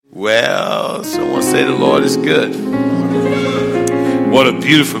Well, someone say the Lord is good. What a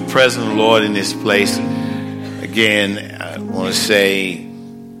beautiful presence of the Lord in this place. Again, I want to say,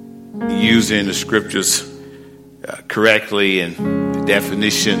 using the scriptures correctly and the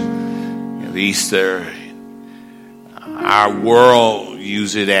definition of Easter, our world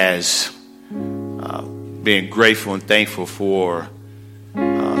use it as being grateful and thankful for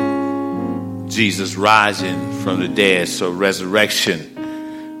Jesus rising from the dead, so resurrection.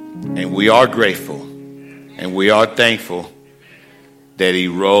 And we are grateful and we are thankful that he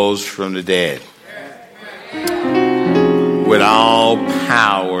rose from the dead with all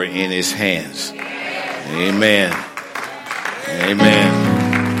power in his hands. Amen. Amen.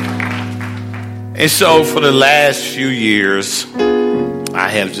 And so for the last few years, I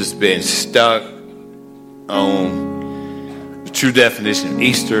have just been stuck on the true definition of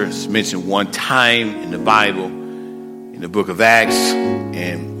Easter. It's mentioned one time in the Bible, in the book of Acts.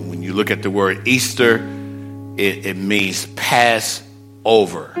 And when you look at the word Easter, it means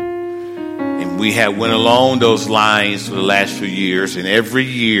Passover. And we have went along those lines for the last few years. And every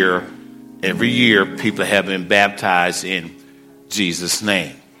year, people have been baptized in Jesus'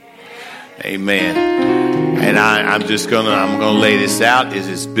 name. Amen. And I'm gonna lay this out.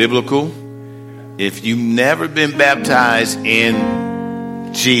 It's biblical. If you've never been baptized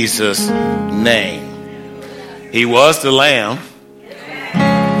in Jesus' name, he was the lamb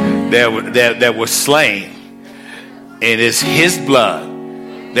that was slain, and it's his blood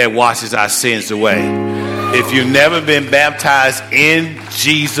that washes our sins away. If you've never been baptized in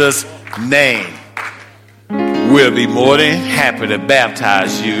Jesus' name, we'll be more than happy to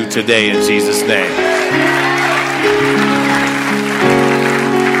baptize you today in Jesus' name.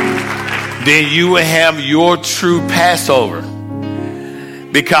 Then you will have your true Passover,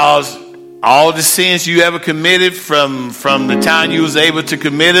 because all the sins you ever committed from the time you was able to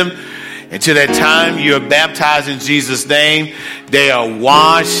commit them until that time you're baptized in Jesus' name, they are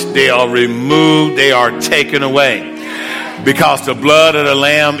washed, they are removed, they are taken away. Because the blood of the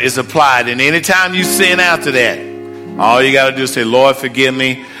Lamb is applied. And anytime you sin after that, all you got to do is say, Lord, forgive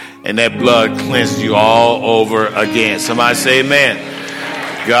me. And that blood cleanses you all over again. Somebody say amen.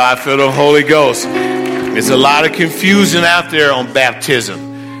 God, feel the Holy Ghost. There's a lot of confusion out there on baptism.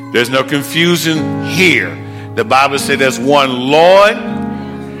 There's no confusion here. The Bible says there's one Lord,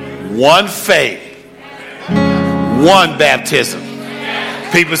 one faith, one baptism.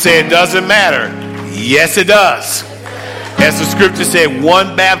 People say it doesn't matter. Yes, it does. As the scripture said,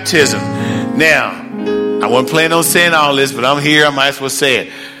 one baptism. Now, I wasn't planning on saying all this, but I'm here. I might as well say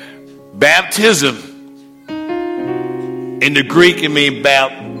it. Baptism, in the Greek, it means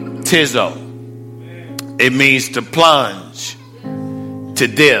baptizo. It means to plunge, to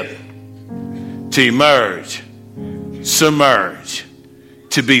dip, to emerge, submerge,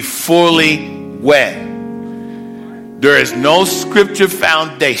 to be fully wet. There is no scripture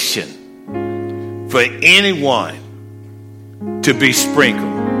foundation for anyone to be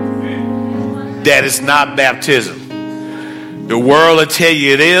sprinkled. That is not baptism. The world will tell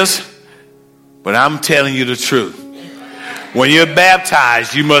you it is, but I'm telling you the truth. When you're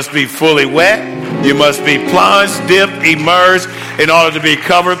baptized, you must be fully wet. You must be plunged, dipped, immersed in order to be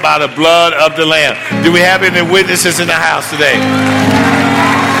covered by the blood of the Lamb. Do we have any witnesses in the house today?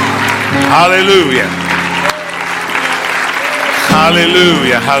 Hallelujah.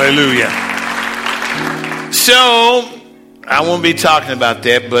 Hallelujah. Hallelujah. So, I won't be talking about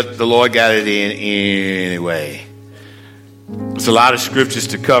that, but the Lord got it in anyway. There's a lot of scriptures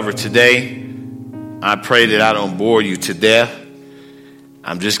to cover today. I pray that I don't bore you to death.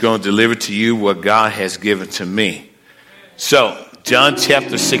 I'm just going to deliver to you what God has given to me. So, John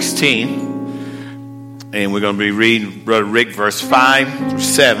chapter 16, and we're going to be reading, Brother Rick, verse 5 through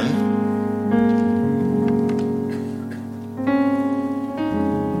 7.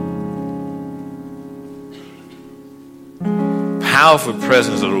 Powerful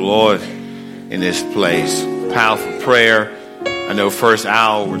presence of the Lord in this place. Powerful prayer. I know first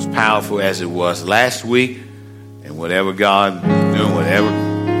hour was powerful as it was last week. And whatever God doing, whatever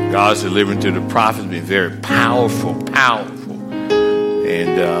God's delivering through the prophets, been very powerful.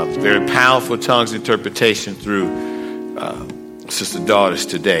 And very powerful tongues interpretation through Sister Daughters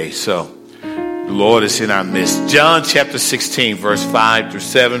today. So the Lord is in our midst. John chapter 16, verse 5 through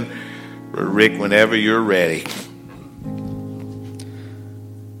 7. Rick, whenever you're ready.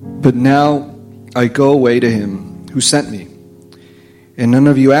 But now I go away to him who sent me, and none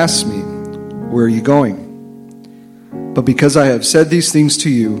of you asked me, where are you going? But because I have said these things to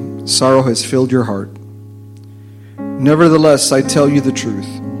you, sorrow has filled your heart. Nevertheless, I tell you the truth.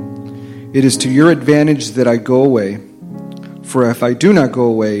 It is to your advantage that I go away. For if I do not go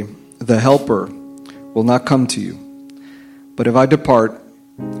away, the Helper will not come to you. But if I depart,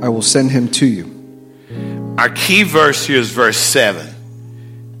 I will send him to you. Our key verse here is verse 7.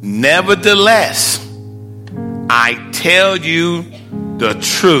 Nevertheless, I tell you the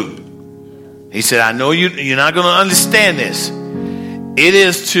truth. He said, I know you're not going to understand this. It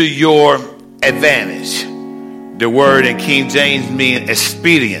is to your advantage. The word in King James means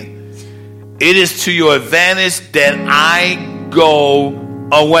expedient. It is to your advantage that I go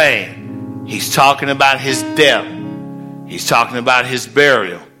away. He's talking about his death. He's talking about his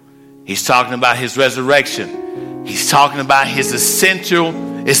burial. He's talking about his resurrection. He's talking about his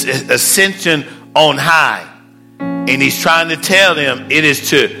ascension on high. And he's trying to tell them it is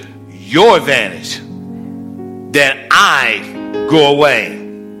to your advantage that I go away.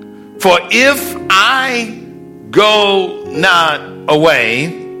 For if I go not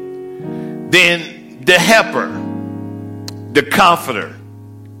away, then the Helper, the Comforter,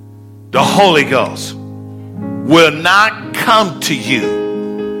 the Holy Ghost will not come to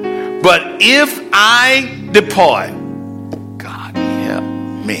you. But if I depart, God help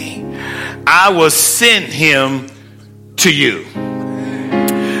me, I will send him to you.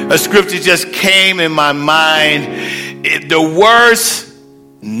 A scripture just came in my mind. The worst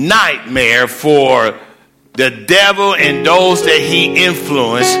nightmare for the devil and those that he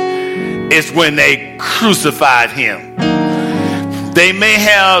influenced is when they crucified him. They may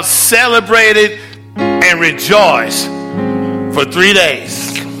have celebrated and rejoiced for 3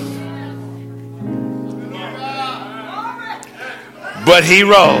 days. But he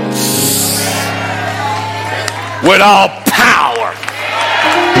rose with all power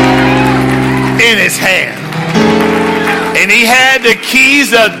in his hand. And he had the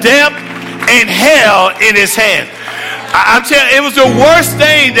keys of death and hell in his hand. I'm telling you, it was the worst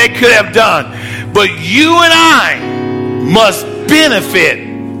thing they could have done. But you and I must benefit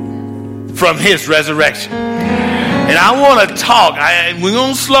from his resurrection. And I want to talk. We're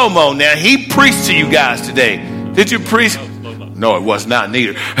on slow-mo now. He preached to you guys today. Did you preach? No, it was not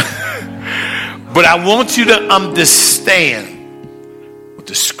neither. But I want you to understand what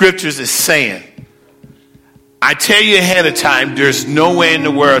the scriptures is saying. I tell you ahead of time, there's no way in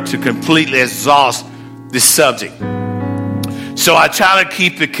the world to completely exhaust this subject. So I try to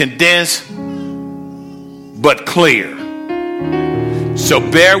keep it condensed but clear. So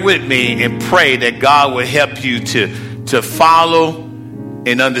bear with me and pray that God will help you to follow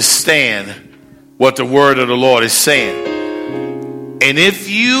and understand what the word of the Lord is saying. And if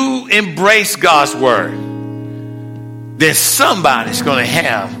you embrace God's word, then somebody's going to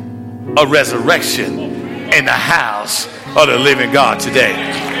have a resurrection in the house of the living God today.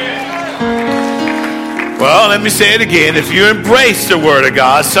 Well, let me say it again. If you embrace the word of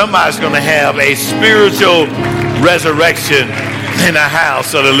God, somebody's going to have a spiritual resurrection in the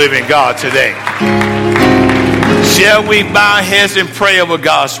house of the living God today. Shall we bow our heads and pray over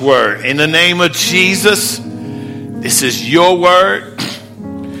God's word? In the name of Jesus, this is your word.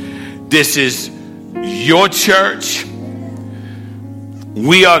 This is your church.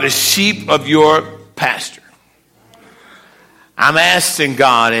 We are the sheep of your pasture. I'm asking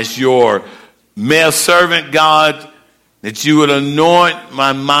God, as your male servant, God, that you would anoint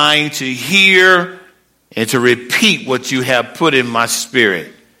my mind to hear and to repeat what you have put in my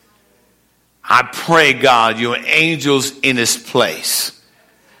spirit. I pray, God, your angels in this place.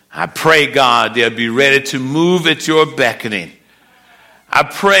 I pray, God, they'll be ready to move at your beckoning. I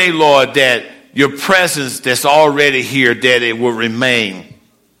pray, Lord, that your presence that's already here, that it will remain.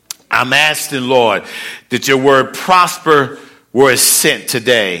 I'm asking, Lord, that your word prosper where it's sent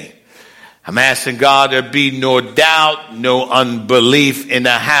today. I'm asking, God, there be no doubt, no unbelief in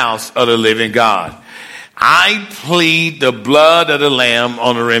the house of the living God. I plead the blood of the Lamb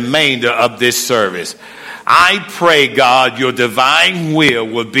on the remainder of this service. I pray, God, your divine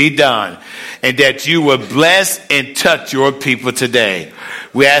will be done and that you will bless and touch your people today.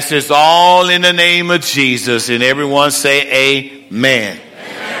 We ask this all in the name of Jesus, and everyone say amen.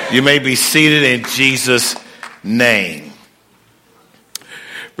 Amen. You may be seated in Jesus' name.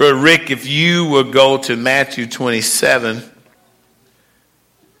 Brother Rick, if you will go to Matthew 27,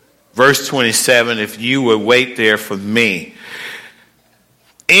 verse 27, if you would wait there for me.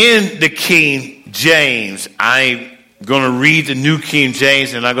 In the King James, I'm going to read the New King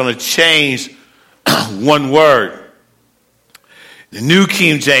James, and I'm going to change one word. The New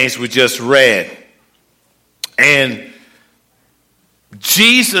King James we just read. And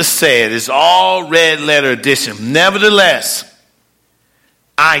Jesus said, it's all red letter edition, nevertheless,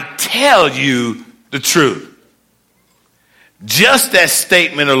 I tell you the truth. Just that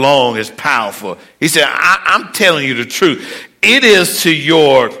statement alone is powerful. He said, I'm telling you the truth. it is to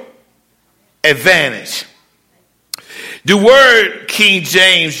your advantage. The word King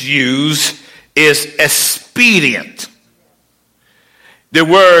James used is expedient. The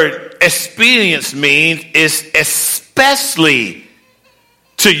word expedient means is especially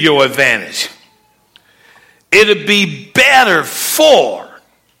to your advantage. It'll be better for.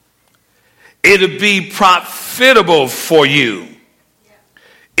 It'll be profitable for you.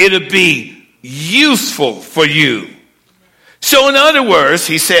 It'll be useful for you. So in other words,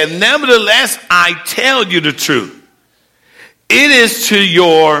 he said, nevertheless, I tell you the truth. It is to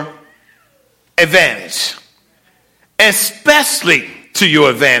your advantage, especially to your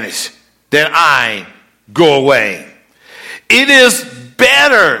advantage, that I go away. It is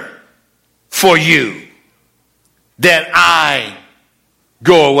better for you that I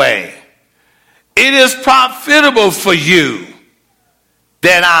go away. It is profitable for you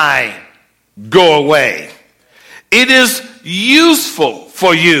that I go away. It is useful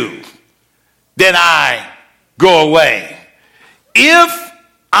for you that I go away. If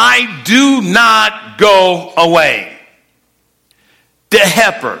I do not go away, the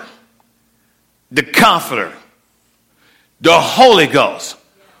helper, the comforter, the Holy Ghost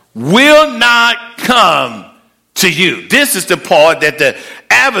will not come to you. This is the part that the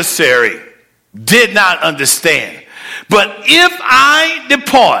adversary did not understand. But if I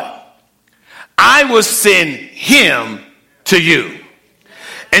depart, I will send him to you.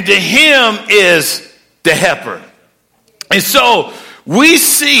 And to him is the helper. And so we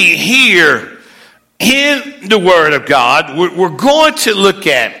see here in the Word of God, we're going to look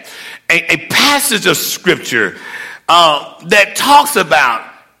at a passage of Scripture that talks about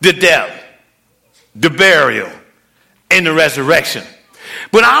the death, the burial, and the resurrection.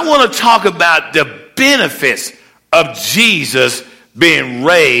 But I want to talk about the benefits of Jesus being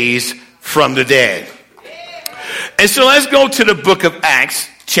raised from the dead. And so let's go to the book of Acts,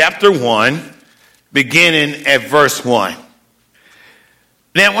 chapter 1, beginning at verse 1.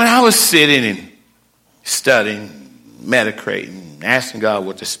 Now, when I was sitting and studying, meditating, asking God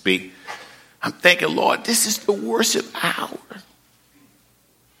what to speak, I'm thinking, Lord, this is the worship hour.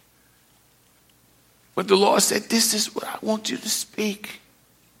 But the Lord said, this is what I want you to speak.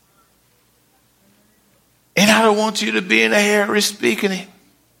 And I don't want you to be in a hurry speaking it.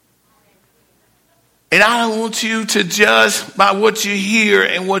 And I don't want you to judge by what you hear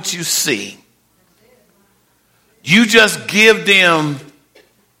and what you see. You just give them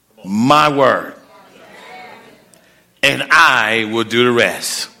my word. And I will do the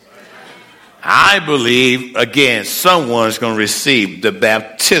rest. I believe, again, someone's going to receive the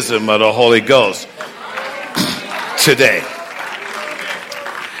baptism of the Holy Ghost today.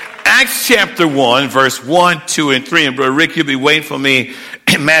 Acts chapter 1, verse 1, 2, and 3. And Brother Rick, you'll be waiting for me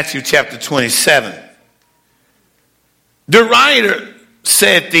in Matthew chapter 27. The writer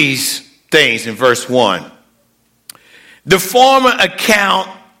said these things in verse 1. The former account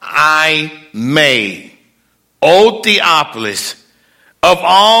I made, O Theophilus, of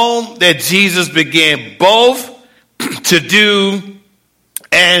all that Jesus began both to do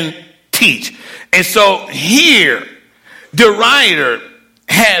and teach. And so here, the writer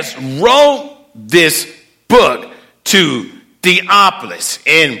has wrote this book to Theophilus,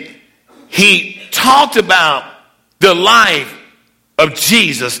 and he talked about the life of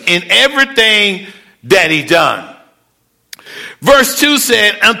Jesus in everything that he done. Verse 2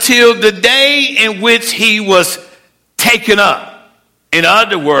 said, until the day in which he was taken up. In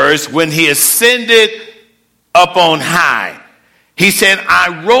other words, when he ascended up on high. He said,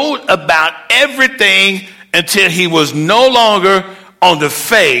 I wrote about everything until he was no longer on the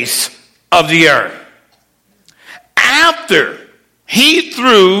face of the earth. After he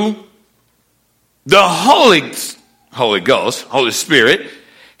through the Holy Ghost, Holy Spirit,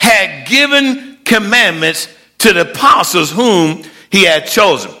 had given commandments to the apostles whom he had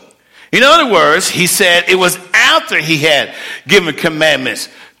chosen. In other words, he said it was after he had given commandments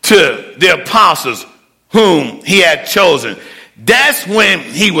to the apostles whom he had chosen. That's when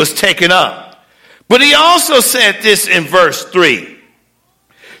he was taken up. But he also said this in verse 3.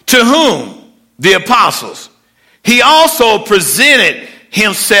 To whom? The apostles. He also presented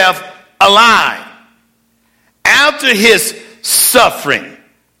himself alive after his suffering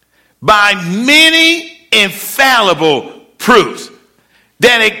by many infallible proofs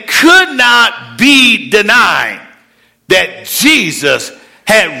that it could not be denied that Jesus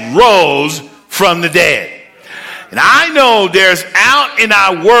had rose from the dead. And I know there's out in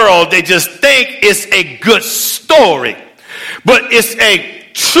our world, they just think it's a good story, but it's a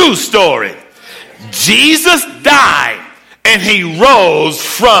true story. Jesus died and he rose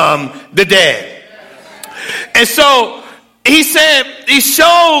from the dead. And so he said he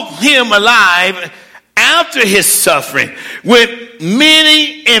showed him alive after his suffering with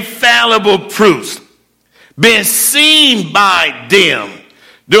many infallible proofs, being seen by them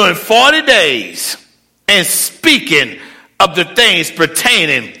during 40 days and speaking of the things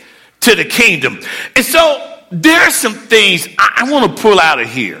pertaining to the kingdom. And so there are some things I want to pull out of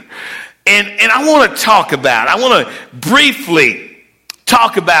here. And I want to talk about. I want to briefly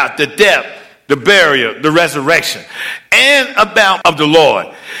talk about the death, the burial, the resurrection, and about of the Lord.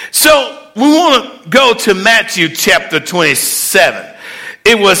 So we want to go to Matthew chapter 27.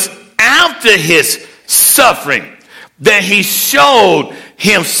 It was after his suffering that he showed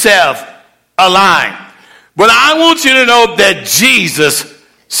himself alive. But I want you to know that Jesus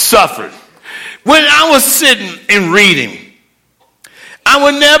suffered. When I was sitting and reading, I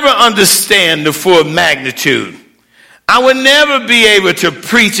would never understand the full magnitude. I would never be able to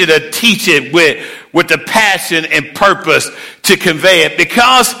preach it or teach it with the passion and purpose to convey it,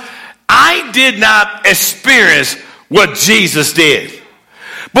 because I did not experience what Jesus did.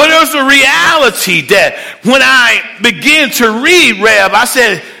 But there's a reality that when I began to read Rev, I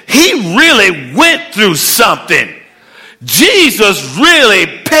said, he really went through something. Jesus really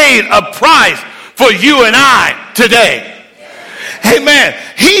paid a price for you and I today. Amen.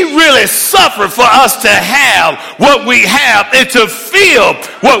 He really suffered for us to have what we have and to feel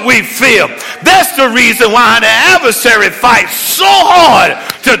what we feel. That's the reason why the adversary fights so hard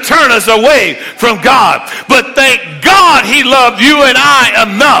to turn us away from God. But thank God he loved you and I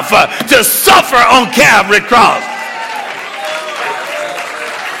enough to suffer on Calvary cross.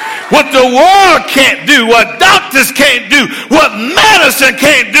 What the world can't do, what doctors can't do, what medicine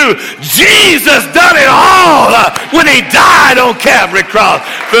can't do, Jesus done it all when he died on Calvary cross.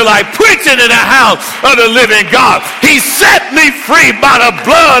 Feel like preaching in the house of the living God. He set me free by the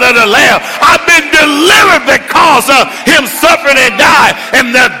blood of the Lamb. I've been delivered because of him suffering and dying,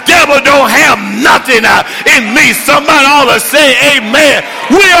 and the devil don't have nothing in me. Somebody ought to say amen.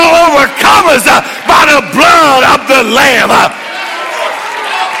 We are overcomers by the blood of the Lamb.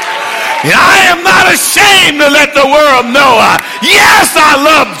 And I am not ashamed to let the world know, yes, I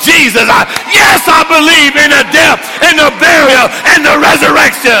love Jesus. Yes, I believe in the death and the burial and the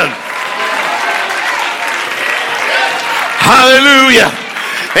resurrection. Hallelujah.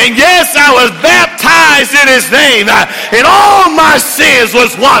 And yes, I was baptized in his name, and all my sins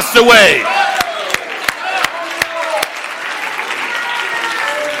was washed away.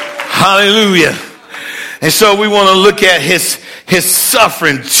 Hallelujah. And so we want to look at his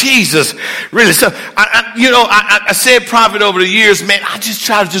suffering. Jesus really suffered. I said, prophet, over the years, man, I just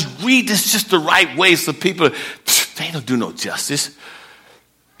try to just read this just the right way so people, they don't do no justice.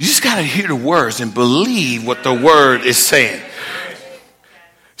 You just got to hear the words and believe what the word is saying.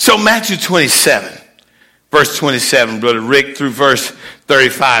 So Matthew 27, verse 27, Brother Rick, through verse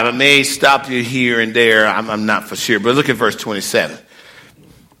 35. I may stop you here and there. I'm not for sure, but look at verse 27.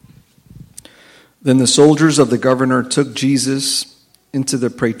 Then the soldiers of the governor took Jesus into the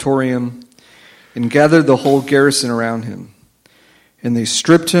praetorium and gathered the whole garrison around him. And they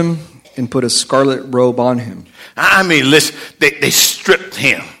stripped him and put a scarlet robe on him. I mean, listen, they stripped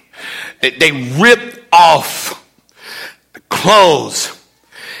him. They ripped off the clothes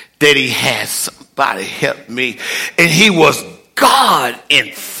that he had. Somebody help me. And he was God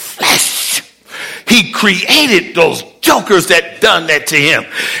in flesh. He created those jokers that done that to him.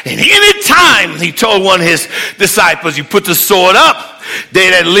 And anytime he told one of his disciples, you put the sword up, they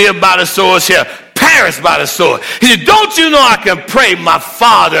that live by the sword shall perish by the sword. He said, don't you know I can pray my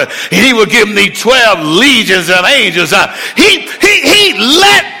Father and he will give me 12 legions of angels? He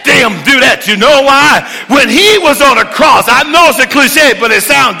let them do that. You know why? When he was on the cross, I know it's a cliche, but it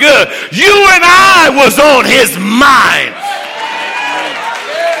sounds good. You and I was on his mind.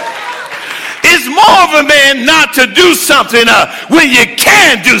 It's more of a man not to do something when you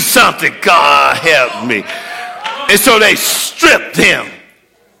can do something. God help me. And so they stripped him.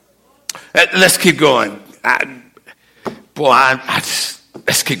 Let's keep going.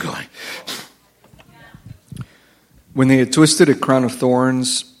 Let's keep going. When they had twisted a crown of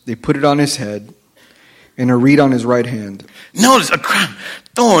thorns, they put it on his head and a reed on his right hand. Notice a crown of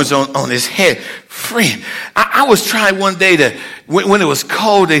thorns on his head. Friend, I was trying one day when it was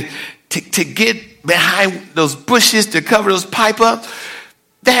cold to get behind those bushes to cover those pipe up.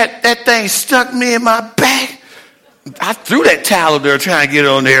 That thing stuck me in my back. I threw that towel up there trying to get it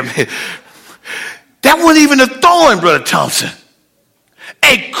on there. That wasn't even a thorn, Brother Thompson.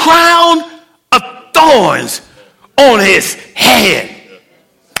 A crown of thorns on his head.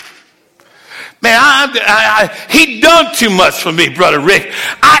 Man, he done too much for me, Brother Rick.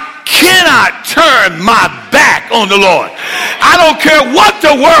 I cannot turn my back on the Lord. I don't care what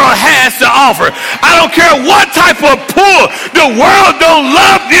the world has to offer. I don't care what type of poor. The world don't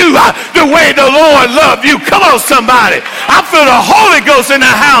love you the way the Lord loved you. Come on, somebody. I feel the Holy Ghost in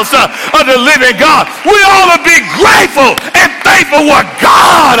the house of the living God. We ought to be grateful and thankful what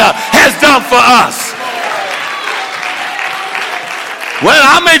God has done for us. Well,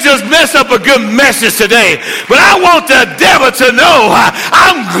 I may just mess up a good message today, but I want the devil to know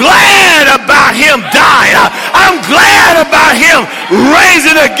I'm glad about him dying. I'm glad about him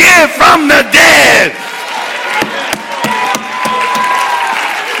raising again from the dead.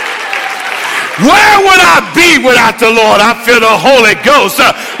 Where would I be without the Lord? I feel the Holy Ghost.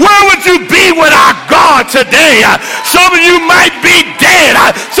 Where would you be without God today? Some of you might be dead.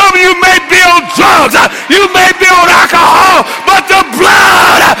 Some of you may be on drugs. You may be on alcohol. But the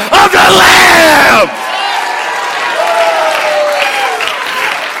blood of the Lamb.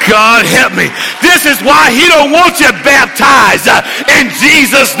 God help me. This is why he don't want you baptized in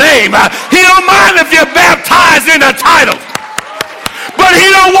Jesus' name. He don't mind if you're baptized in the title. But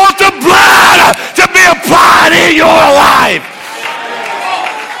he don't want the blood to be applied in your life.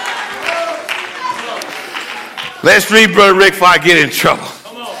 Let's read, Brother Rick, before I get in trouble.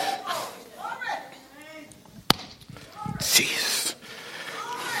 Jesus.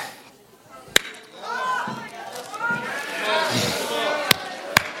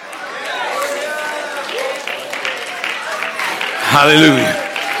 Hallelujah.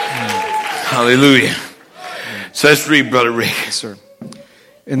 Hallelujah. So let's read, Brother Rick. Yes, sir.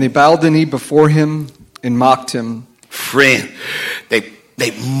 And they bowed the knee before him and mocked him. Friend,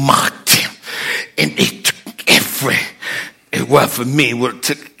 they mocked him. And they took well, for me, it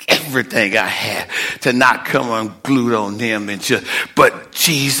took everything I had to not come unglued on them. But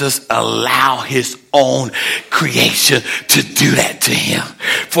Jesus allowed his own creation to do that to him.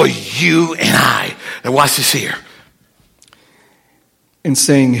 For you and I. Now watch this here. And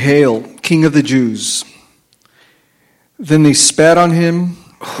saying, "Hail, King of the Jews." Then they spat on him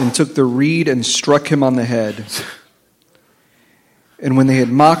and took the reed and struck him on the head. And when they had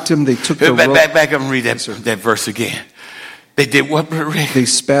mocked him, they took the rope. Back up and read that verse again. They did what, Brother Rick? They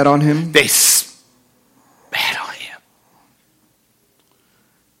spat on him. They spat on him.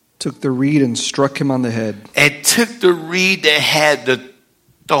 Took the reed and struck him on the head. And took the reed that had the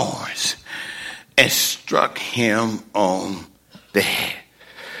thorns and struck him on the head.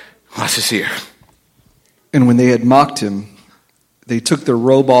 Watch this here. And when they had mocked him, they took the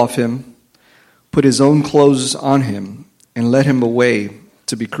robe off him, put his own clothes on him, and led him away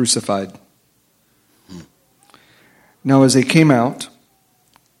to be crucified. Now as they came out,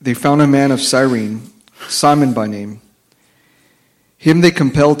 they found a man of Cyrene, Simon by name. Him they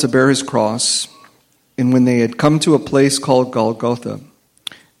compelled to bear his cross, and when they had come to a place called Golgotha,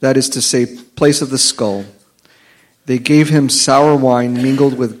 that is to say, place of the skull, they gave him sour wine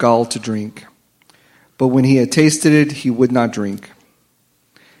mingled with gall to drink. But when he had tasted it, he would not drink.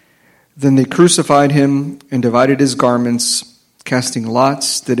 Then they crucified him and divided his garments, casting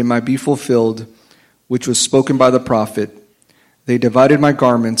lots that it might be fulfilled, which was spoken by the prophet. They divided my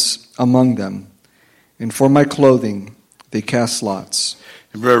garments among them, and for my clothing they cast lots.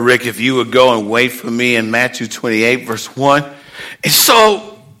 And Brother Rick, if you would go and wait for me in Matthew 28, verse 1. And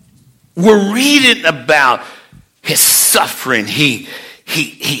so we're reading about his suffering. He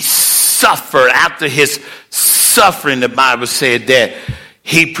suffered. After his suffering, the Bible said that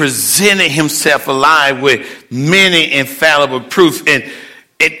he presented himself alive with many infallible proofs. And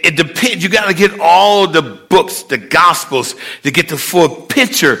it depends. You got to get all the books, the Gospels, to get the full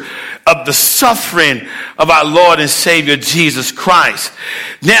picture of the suffering of our Lord and Savior Jesus Christ.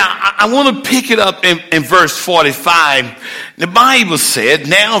 Now, I want to pick it up in verse 45. The Bible said,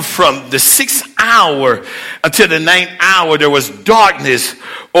 now from the 6th hour until the 9th hour, there was darkness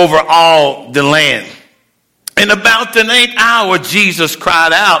over all the land. And about the 9th hour, Jesus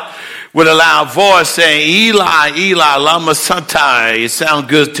cried out with a loud voice saying, Eli, Eli, lama sabachthani. It sounds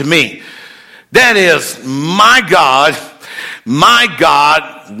good to me. That is, my God,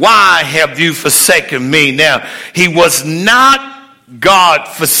 why have you forsaken me? Now, he was not God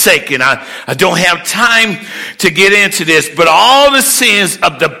forsaken. I don't have time to get into this, but all the sins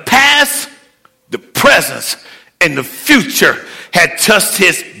of the past, the present, and the future had touched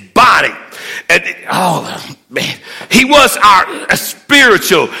his body. And, oh, man. He was our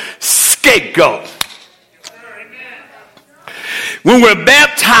spiritual scapegoat. When we're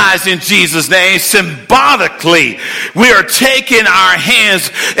baptized in Jesus' name, symbolically, we are taking our hands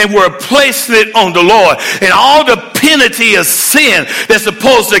and we're placing it on the Lord. And all the penalty of sin that's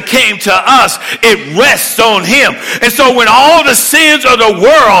supposed to came to us, it rests on him. And so when all the sins of the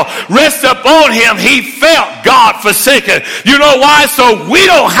world rest upon him, he felt God forsaken. You know why? So we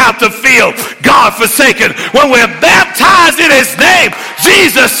don't have to feel God forsaken. When we're baptized in his name,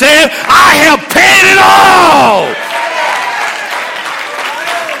 Jesus said, I have paid it all.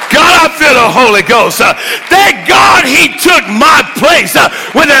 God, I feel the Holy Ghost. Thank God he took my place.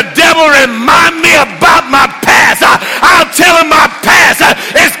 When the devil remind me about my past, I'll tell him my past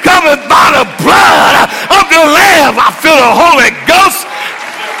is covered by the blood of the Lamb. I feel the Holy Ghost.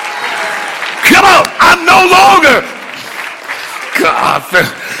 Come on, I'm no longer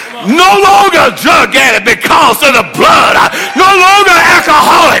a drug addict because of the blood. No longer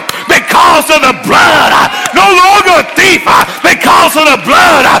alcoholic because of the blood. No longer a thief because of the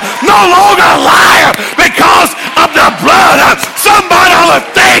blood. No longer a liar because of the blood. Somebody ought to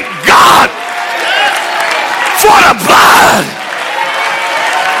thank God for the blood.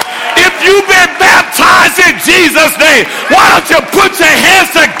 If you've been baptized in Jesus' name, why don't you put your hands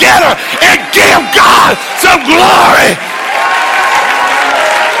together and give God some glory?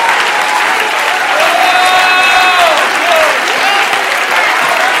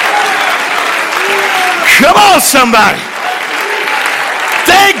 Come on, somebody.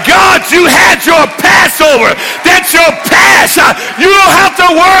 Thank God you had your Passover. That's your past. You don't have to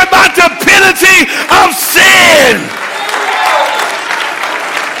worry about the penalty of sin.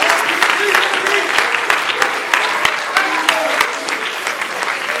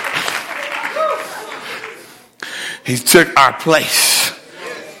 He took our place.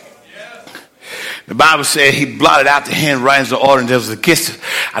 The Bible said he blotted out the handwritings of the order, and there was a kiss.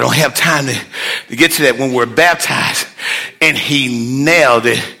 I don't have time to get to that. When we're baptized, and he nailed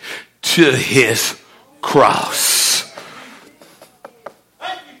it to his cross.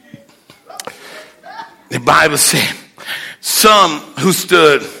 The Bible said some who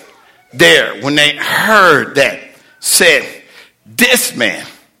stood there when they heard that said, this man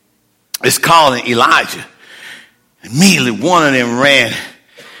is calling Elijah. Immediately one of them ran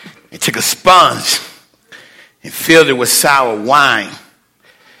and took a sponge and filled it with sour wine,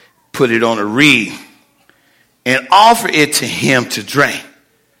 put it on a reed, and offered it to him to drink.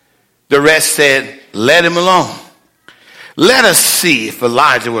 The rest said, let him alone. Let us see if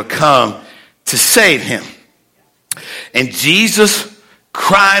Elijah will come to save him. And Jesus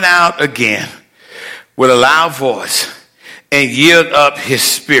cried out again with a loud voice and yielded up his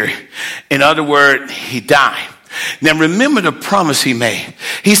spirit. In other words, he died. Now remember the promise he made.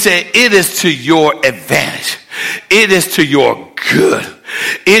 He said, it is to your advantage. It is to your good.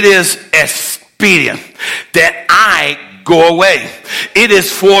 It is expedient that I go away. It is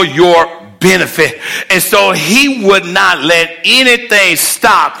for your benefit. And so he would not let anything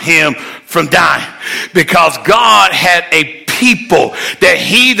stop him from dying, because God had a people that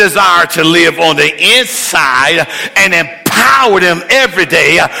he desired to live on the inside and empower them every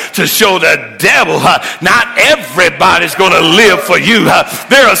day to show the devil not everybody's going to live for you.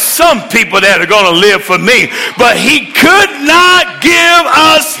 There are some people that are going to live for me, but he could not give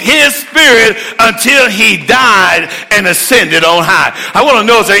us his spirit until he died and ascended on high. I want to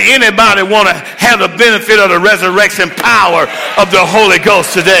know, is there anybody want to have the benefit of the resurrection power of the Holy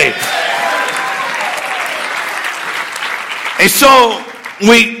Ghost today? And so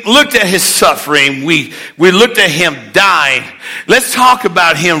we looked at his suffering. We looked at him dying. Let's talk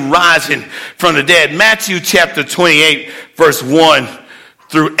about him rising from the dead. Matthew chapter 28, verse 1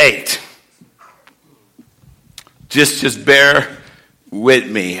 through 8. Just bear with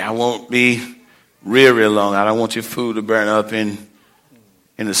me. I won't be real long. I don't want your food to burn up in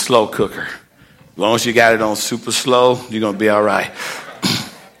the slow cooker. As long as you got it on super slow, you're going to be all right.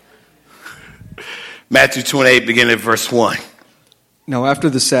 Matthew 28, beginning at verse 1. Now after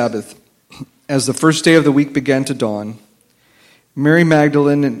the Sabbath, as the first day of the week began to dawn, Mary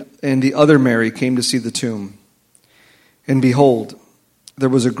Magdalene and the other Mary came to see the tomb. And behold, there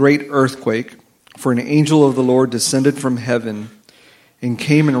was a great earthquake, for an angel of the Lord descended from heaven and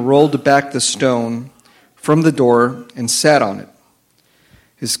came and rolled back the stone from the door and sat on it.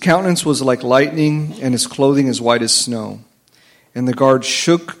 His countenance was like lightning, and his clothing as white as snow. And the guards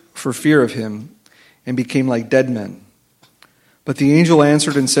shook for fear of him and became like dead men. But the angel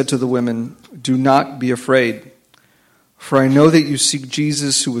answered and said to the women, do not be afraid, for I know that you seek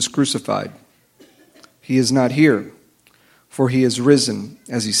Jesus who was crucified. He is not here, for he is risen,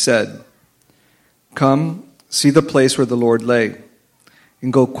 as he said. Come, see the place where the Lord lay,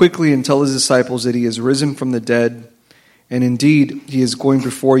 and go quickly and tell his disciples that he is risen from the dead, and indeed he is going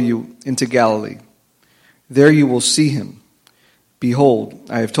before you into Galilee. There you will see him. Behold,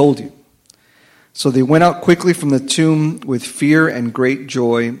 I have told you." So they went out quickly from the tomb with fear and great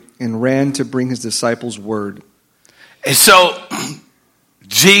joy and ran to bring his disciples word. And so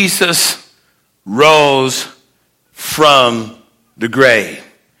Jesus rose from the grave.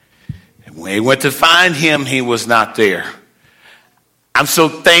 And when he went to find him, he was not there. I'm so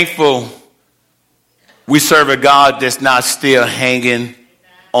thankful we serve a God that's not still hanging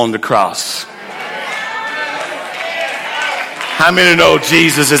on the cross. How many know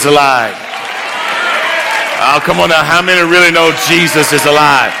Jesus is alive? Oh, come on now. How many really know Jesus is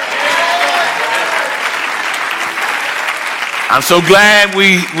alive? I'm so glad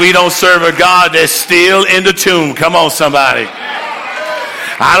we don't serve a God that's still in the tomb. Come on, somebody.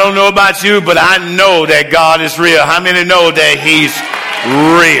 I don't know about you, but I know that God is real. How many know that he's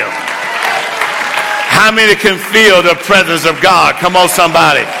real? How many can feel the presence of God? Come on,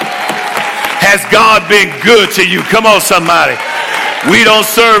 somebody. Has God been good to you? Come on, somebody. We don't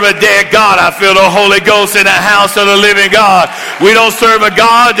serve a dead God. I feel the Holy Ghost in the house of the living God. We don't serve a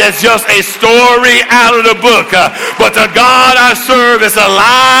God that's just a story out of the book. But the God I serve is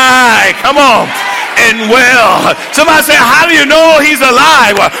alive. Come on. And well. Somebody say, how do you know he's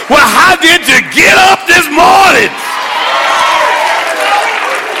alive? Well, how did you get up this morning?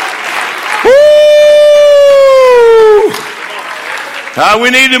 We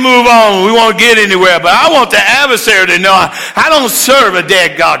need to move on. We won't get anywhere. But I want the adversary to know I don't serve a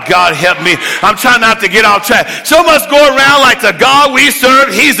dead God. God help me. I'm trying not to get off track. So much go around like the God we serve,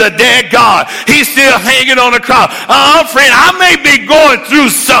 he's a dead God. He's still hanging on the cross. Friend, I may be going through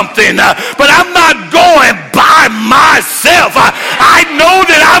something, but I'm not going by myself. I know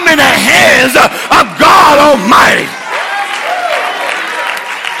that I'm in the hands of God Almighty.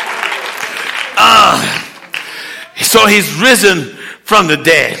 So he's risen from the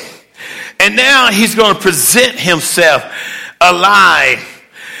dead. And now he's going to present himself alive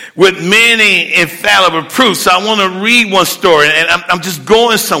with many infallible proofs. So I want to read one story, and I'm just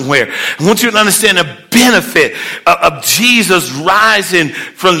going somewhere. I want you to understand the benefit of Jesus rising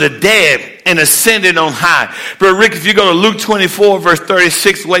from the dead and ascending on high. But Rick, if you go to Luke 24, verse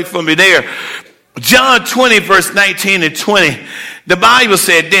 36, wait for me there. John 20, verse 19 and 20, the Bible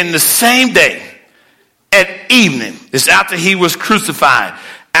said, then the same day, at evening, it's after he was crucified,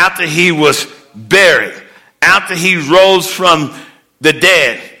 after he was buried, after he rose from the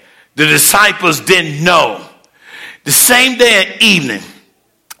dead, the disciples didn't know. The same day at evening,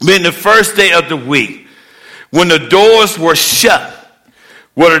 being the first day of the week, when the doors were shut,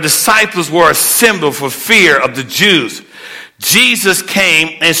 where the disciples were assembled for fear of the Jews, Jesus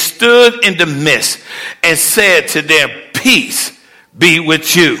came and stood in the midst and said to them, peace be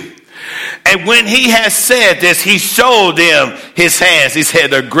with you. And when he had said this, he showed them his hands. He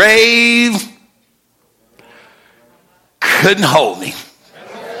said, the grave couldn't hold me.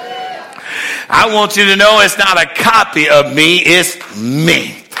 I want you to know it's not a copy of me, it's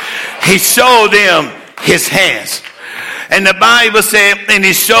me. He showed them his hands. And the Bible said, and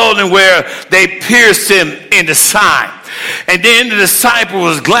he showed them where they pierced him in the side. And then the disciple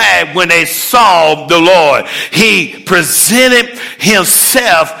was glad when they saw the Lord. He presented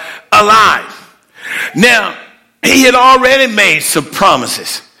himself alive. Now, he had already made some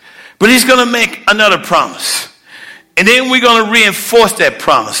promises, but he's going to make another promise. And then we're going to reinforce that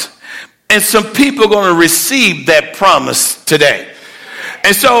promise. And some people are going to receive that promise today.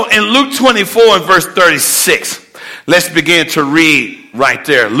 And so in Luke 24 and verse 36, let's begin to read right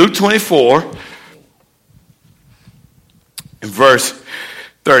there. Luke 24 and verse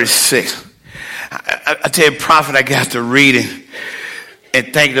 36. I tell you, prophet, I got to reading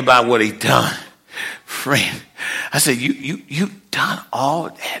and thinking about what he done. Friend, I said, you done all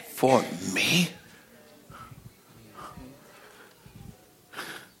that for me?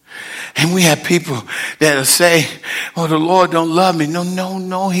 And we have people that'll say, oh, the Lord don't love me.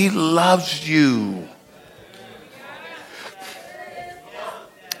 No, he loves you.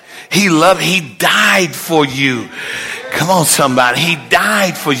 He died for you. Come on, somebody. He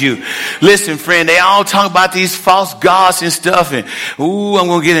died for you. Listen, friend, they all talk about these false gods and stuff. And, ooh, I'm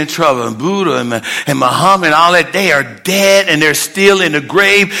going to get in trouble. And Buddha and Muhammad and all that. They are dead and they're still in the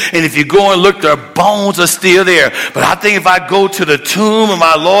grave. And if you go and look, their bones are still there. But I think if I go to the tomb of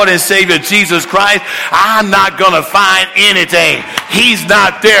my Lord and Savior Jesus Christ, I'm not going to find anything. He's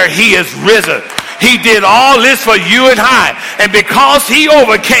not there. He is risen. He did all this for you and I. And because he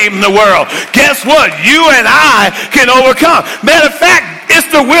overcame the world, guess what? You and I can overcome. Matter of fact, it's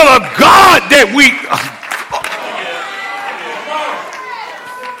the will of God that we...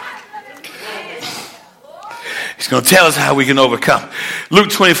 going to tell us how we can overcome.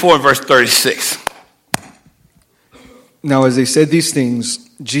 Luke 24 and verse 36. Now as they said these things,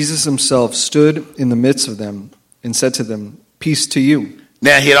 Jesus himself stood in the midst of them and said to them, "Peace to you."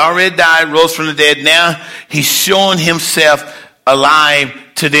 Now he had already died, rose from the dead. Now he's showing himself alive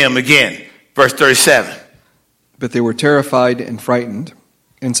to them again. Verse 37. But they were terrified and frightened,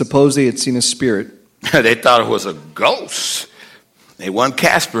 and supposed they had seen a spirit. They thought it was a ghost. They wasn't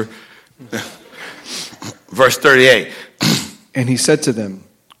Casper. Verse 38. And he said to them,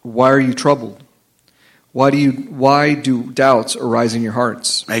 "Why are you troubled? Why do doubts arise in your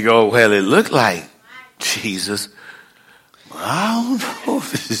hearts?" They go, "Well, it looked like Jesus. I don't know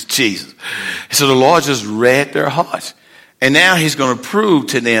if this is Jesus." So the Lord just read their hearts. And now he's going to prove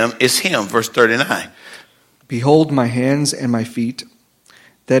to them it's him. Verse 39. "Behold my hands and my feet,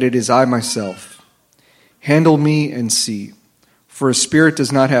 that it is I myself. Handle me and see. For a spirit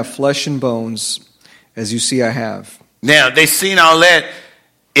does not have flesh and bones, as you see I have." Now, they seen all that.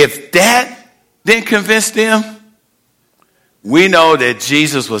 If that didn't convince them, we know that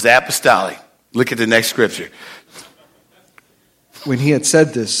Jesus was apostolic. Look at the next scripture. When he had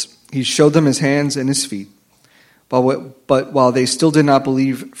said this, he showed them his hands and his feet. But while they still did not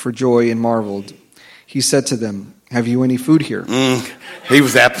believe for joy and marveled, he said to them, "Have you any food here?" He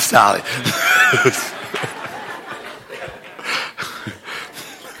was apostolic.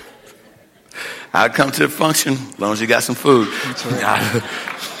 I'll come to the function as long as you got some food. That's right.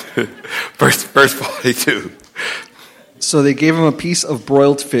 Verse 42. So they gave him a piece of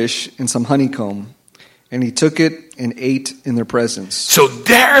broiled fish and some honeycomb, and he took it and ate in their presence. So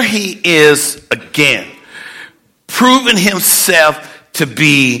there he is again, proving himself to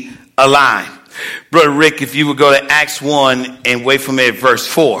be alive. Brother Rick, if you would go to Acts 1 and wait for me at verse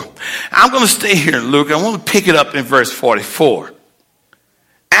 4. I'm going to stay here in Luke. I want to pick it up in verse 44.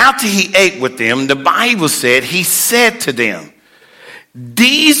 After he ate with them, the Bible said, he said to them,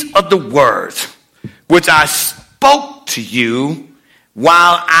 "These are the words which I spoke to you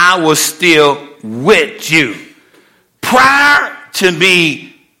while I was still with you." Prior to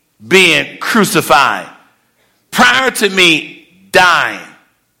me being crucified, prior to me dying,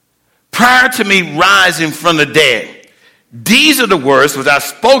 prior to me rising from the dead, these are the words which I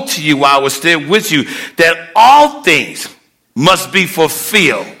spoke to you while I was still with you, that all things must be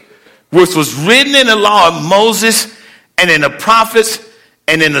fulfilled, which was written in the law of Moses and in the prophets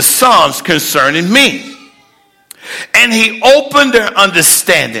and in the Psalms concerning me. And he opened their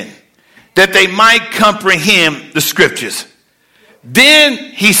understanding that they might comprehend the scriptures. Then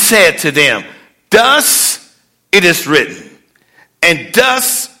he said to them, "Thus it is written, and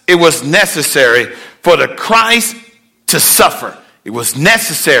thus it was necessary for the Christ to suffer." It was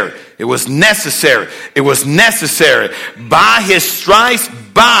necessary. It was necessary. It was necessary. By his stripes,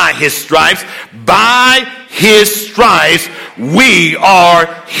 by his stripes, by his stripes, we are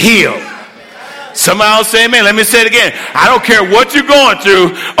healed. Somebody else say amen. Let me say it again. I don't care what you're going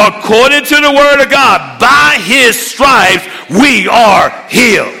through. According to the word of God, by his stripes, we are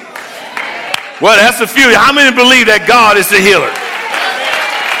healed. Well, that's a few. How many believe that God is the healer?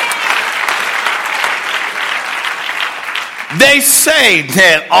 They say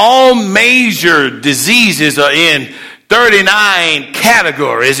that all major diseases are in 39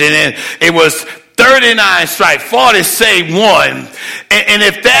 categories, and it was 39 stripes, 40 save one. And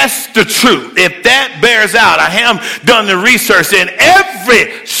if that's the truth, if that bears out, I have done the research, and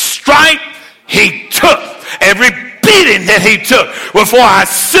every stripe he took, every beating that he took was for our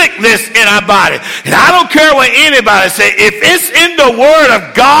sickness in our body. And I don't care what anybody say. If it's in the word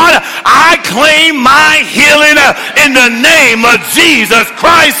of God, I claim my healing in the name of Jesus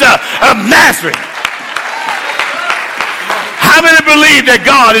Christ of Nazareth. How many believe that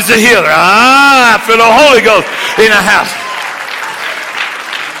God is a healer? I feel the Holy Ghost in the house.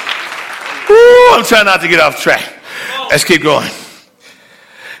 Ooh, I'm trying not to get off track. Let's keep going.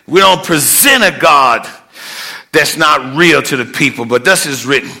 We don't present a God that's not real to the people, but thus is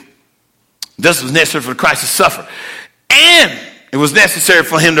written. This was necessary for Christ to suffer. And it was necessary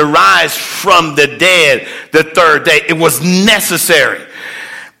for him to rise from the dead the third day. It was necessary.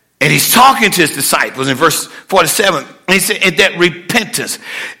 And he's talking to his disciples in verse 47. And he said, "And that repentance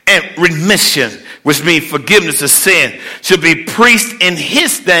and remission, which means forgiveness of sin, should be preached in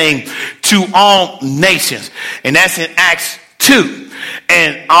his name to all nations." And that's in Acts 2.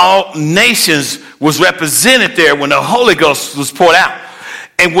 And all nations was represented there when the Holy Ghost was poured out.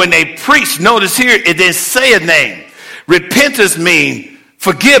 And when they preached, notice here, it didn't say a name. Repentance means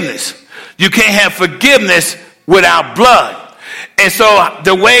forgiveness. You can't have forgiveness without blood. And so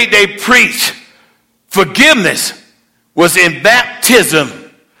the way they preached forgiveness was in baptism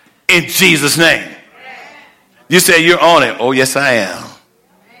in Jesus' name. You say you're on it. Oh, yes, I am.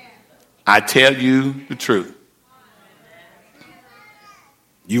 I tell you the truth.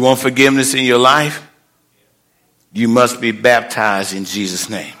 You want forgiveness in your life? You must be baptized in Jesus'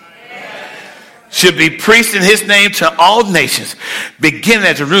 name. Should be preached in his name to all nations, beginning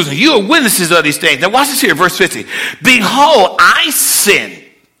at Jerusalem. You are witnesses of these things. Now watch this here, verse 50. Behold, I send.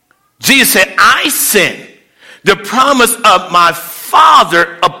 Jesus said, I send the promise of my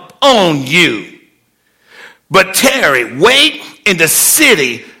Father upon you. But tarry, wait in the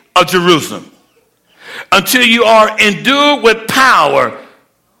city of Jerusalem until you are endued with power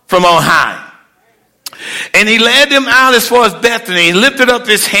from on high. And he led them out as far as Bethany. He lifted up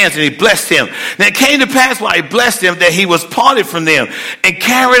his hands and he blessed him. And it came to pass while he blessed them that he was parted from them and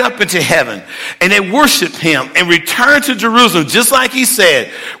carried up into heaven. And they worshiped him and returned to Jerusalem, just like he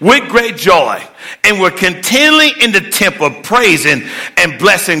said, with great joy. And were continually in the temple praising and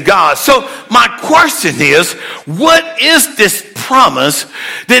blessing God. So my question is, what is this promise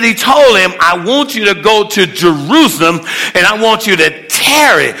that he told him, I want you to go to Jerusalem and I want you to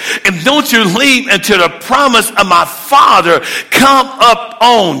tarry and don't you leave until the promise of my Father come up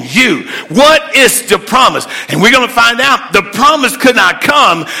on you. What is the promise? And we're going to find out the promise could not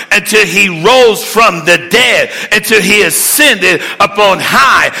come until he rose from the dead, until he ascended up on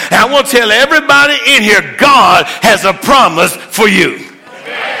high. And I want to tell everybody in here, God has a promise for you.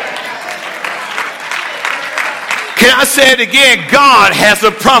 Can I say it again? God has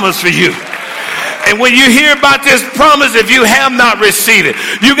a promise for you. And when you hear about this promise, if you have not received it,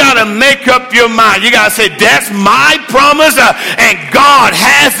 you got to make up your mind. You got to say, that's my promise, and God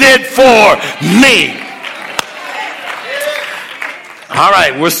has it for me. All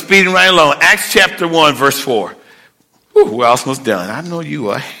right, we're speeding right along. Acts chapter 1, verse 4. Ooh, we're almost done. I know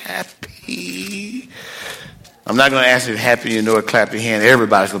you are happy. I'm not going to ask you to happy, you know it, clap your hand.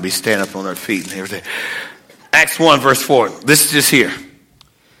 Everybody's going to be standing up on their feet and everything. Acts 1, verse 4. This is just here.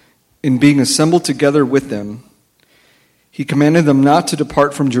 In being assembled together with them, he commanded them not to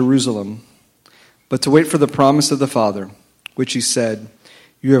depart from Jerusalem, but to wait for the promise of the Father, which he said,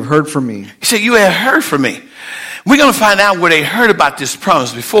 you have heard from me. He said, you have heard from me. We're going to find out where they heard about this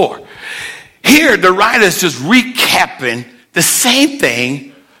promise before. Here, the writer is just recapping the same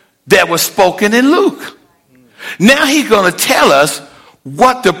thing that was spoken in Luke. Now he's going to tell us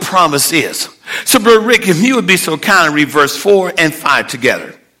what the promise is. So, Brother Rick, if you would be so kind and read verse 4 and 5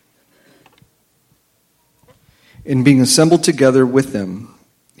 together. In being assembled together with them,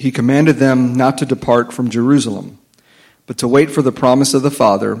 he commanded them not to depart from Jerusalem, but to wait for the promise of the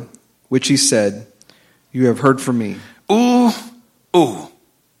Father, which he said, you have heard from me. Ooh.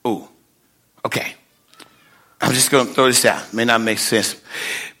 Okay. I'm just going to throw this out. It may not make sense.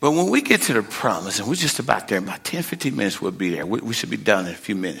 But when we get to the promise, and we're just about there, about 10, 15 minutes we'll be there. We should be done in a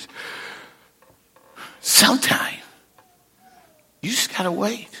few minutes. Sometime, you just got to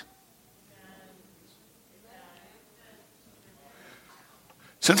wait.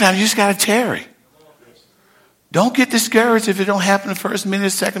 Sometimes you just got to tarry. Don't get discouraged if it don't happen the first minute,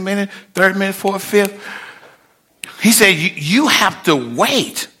 second minute, third minute, fourth, fifth. He said, you have to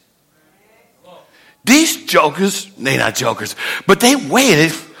wait. These jokers, they're not jokers, but they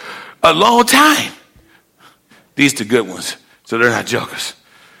waited a long time. These are the good ones, so they're not jokers.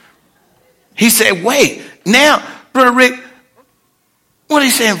 He said, wait. Now, Brother Rick, what did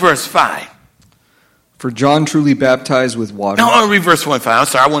he say in verse 5? For John truly baptized with water. No, I want to read verse 1 and 5. I'm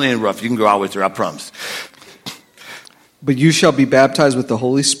sorry, I won't interrupt. You can go all the way through, I promise. But you shall be baptized with the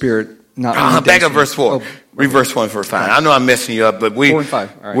Holy Spirit. Not back up verse 4. Read verse 1 for 5. I know I'm messing you up, but 4 and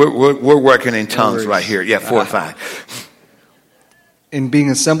 5. All right. we're working in tongues right here. Yeah, 4 and 5. In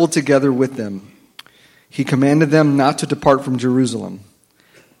being assembled together with them, he commanded them not to depart from Jerusalem,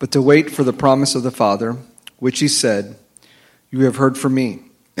 but to wait for the promise of the Father, which he said, you have heard from me.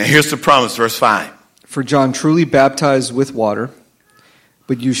 And here's the promise, verse 5. For John truly baptized with water,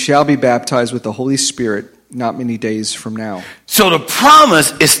 but you shall be baptized with the Holy Spirit not many days from now. So the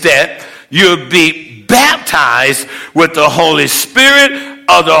promise is that you'll be baptized with the Holy Spirit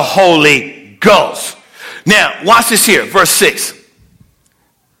or the Holy Ghost. Now, watch this here, verse 6.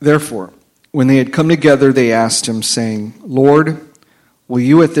 Therefore, when they had come together, they asked him, saying, Lord, will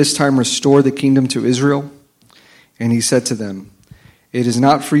you at this time restore the kingdom to Israel? And he said to them, it is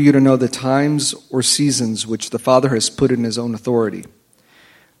not for you to know the times or seasons which the Father has put in his own authority,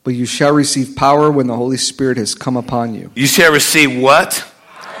 but you shall receive power when the Holy Spirit has come upon you. You shall receive what?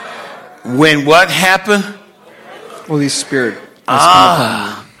 When what happened? Holy Spirit has come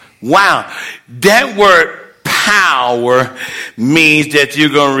upon you. Wow. That word power means that you're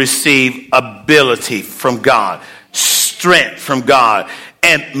going to receive ability from God, strength from God,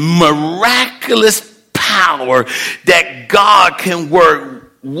 and miraculous power power that God can work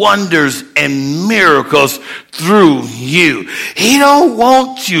wonders and miracles through you. He don't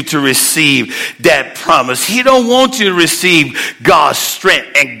want you to receive that promise. He don't want you to receive God's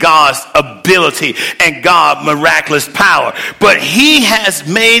strength and God's ability and God's miraculous power. But he has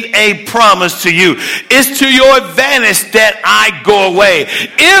made a promise to you. It's to your advantage that I go away.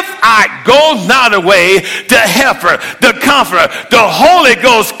 If I go not away, the helper, the comforter, the Holy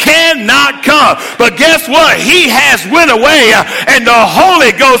Ghost cannot come. But guess what? He has went away, and the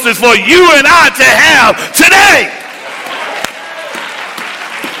Holy Ghost is for you and I to have today.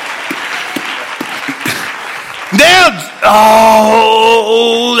 Now,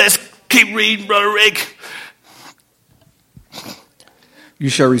 let's keep reading, Brother Rick. You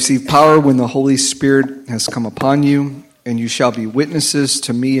shall receive power when the Holy Spirit has come upon you, and you shall be witnesses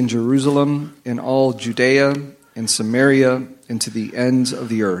to me in Jerusalem, in all Judea and Samaria, and to the ends of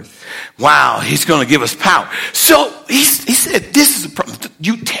the earth. Wow, he's going to give us power. So he said, this is a problem.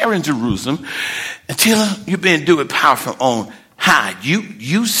 You tarry in Jerusalem until you've been endued with power from on high.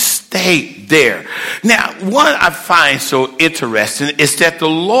 You stay there. Now, what I find so interesting is that the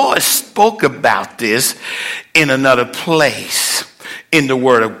Lord spoke about this in another place in the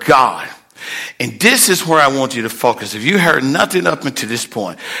Word of God. And this is where I want you to focus. If you heard nothing up until this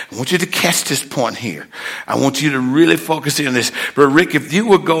point, I want you to catch this point here. I want you to really focus in on this. But Rick, if you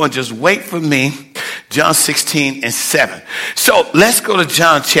would go and just wait for me, John 16:7. So let's go to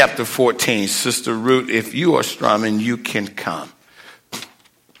John chapter 14. Sister Ruth, if you are strumming, you can come.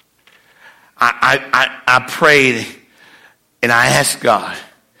 I prayed and I asked God,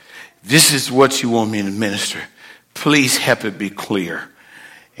 this is what you want me to minister. Please help it be clear.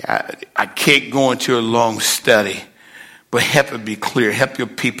 I can't go into a long study, but help it be clear. Help your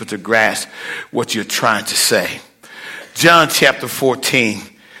people to grasp what you're trying to say. John chapter 14,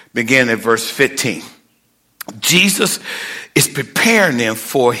 beginning at verse 15. Jesus is preparing them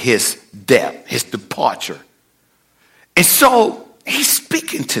for his death, his departure. And so he's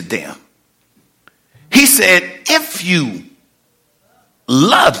speaking to them. He said, if you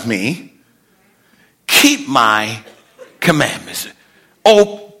love me, keep my commandments.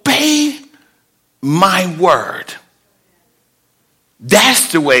 Obey my word.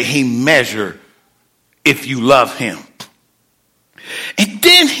 That's the way he measures if you love him. And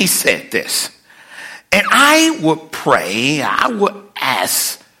then he said this, and I would pray, I would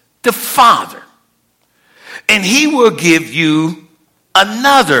ask the Father, and he will give you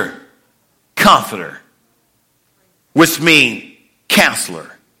another comforter, which means counselor,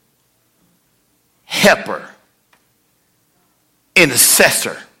 helper,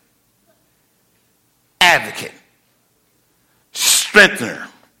 intercessor, advocate, strengthener,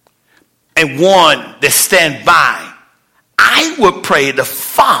 and one that stand by. I will pray the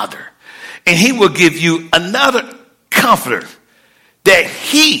Father, and he will give you another comforter, that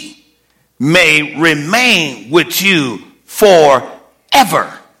he may remain with you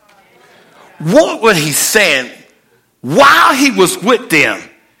forever. What was he saying? While he was with them,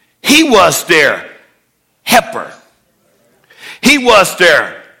 he was their helper. He was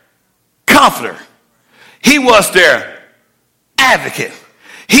their comforter. He was their advocate.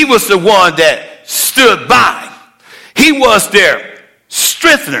 He was the one that stood by. He was their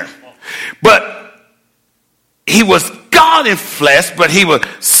strengthener. But he was God in flesh, but he was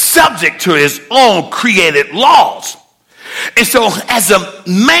subject to his own created laws. And so as a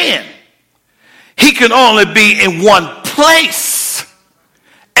man, he can only be in one place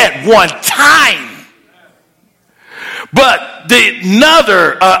at one time. But the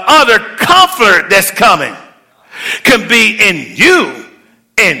other comfort that's coming can be in you,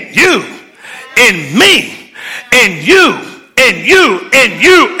 in you, in me, in you, in you, in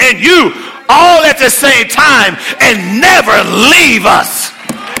you, in you, all at the same time, and never leave us.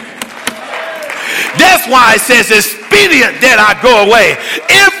 That's why it says it's expedient that I go away.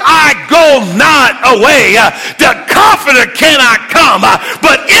 If I go not away, the comforter cannot come.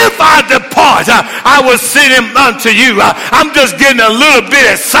 But if I depart, I will send him unto you. I'm just getting a little bit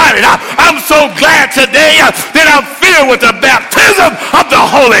excited. I'm so glad today that I'm filled with the baptism of the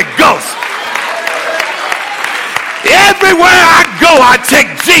Holy Ghost. Everywhere I go, I take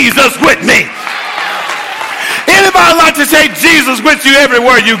Jesus with me. Anybody like to take Jesus with you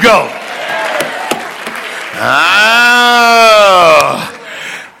everywhere you go?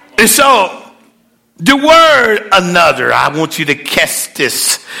 And so the word another, I want you to catch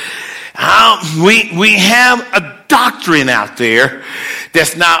this. We have a doctrine out there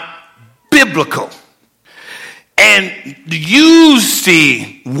that's not biblical, and use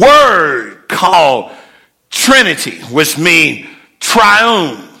the word called Trinity, which means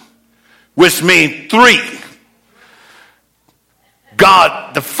triune, which means three.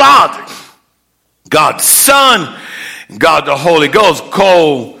 God the Father, God the Son, and God the Holy Ghost,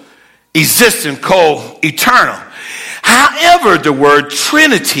 co-existent, co-eternal. However, the word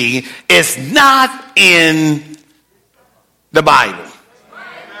Trinity is not in the Bible.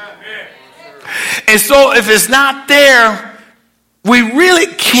 And so if it's not there, we really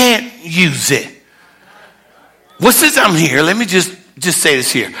can't use it. Well, since I'm here, let me just say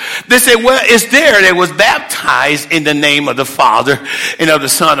this here. They say, well, it's there. They was baptized in the name of the Father and of the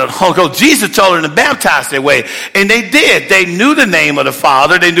Son and of the Holy Ghost. Jesus told them to baptize that way. And they did. They knew the name of the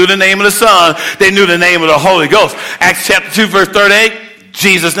Father. They knew the name of the Son. They knew the name of the Holy Ghost. Acts chapter 2, verse 38,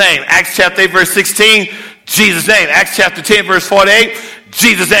 Jesus' name. Acts chapter 8, verse 16, Jesus' name. Acts chapter 10, verse 48,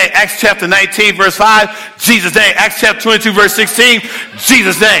 Jesus' name. Acts chapter 19, verse 5, Jesus' name. Acts chapter 22, verse 16,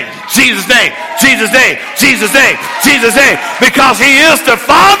 Jesus' name. Jesus' name. Jesus' name. Jesus' name. Jesus' name. Because he is the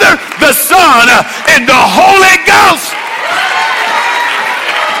Father, the Son, and the Holy Ghost.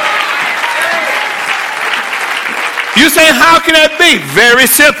 You say, how can that be? Very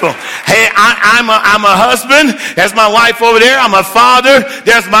simple. Hey, I'm a husband. There's my wife over there. I'm a father.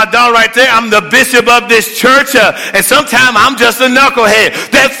 There's my daughter right there. I'm the bishop of this church. And sometimes I'm just a knucklehead.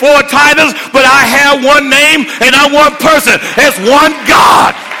 That's 4 titles, but I have one name and I'm one person. It's one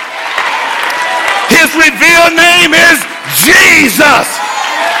God. His revealed name is Jesus.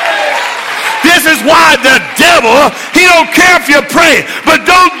 This is why the devil, he don't care if you pray, but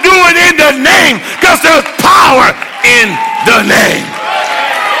don't do it in the name, because there's power in the name.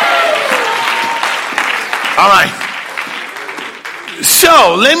 All right.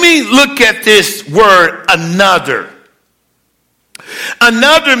 So let me look at this word another.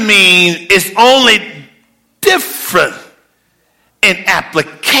 Another means it's only different in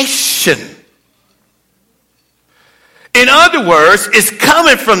application. In other words, it's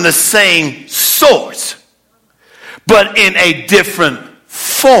coming from the same source, but in a different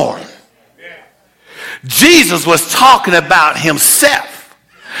form. Jesus was talking about himself.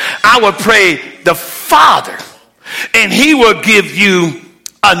 I would pray the Father, and he will give you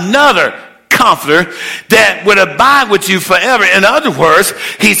another comforter that would abide with you forever. In other words,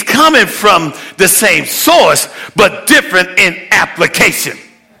 he's coming from the same source, but different in application.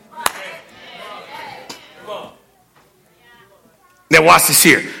 Now watch this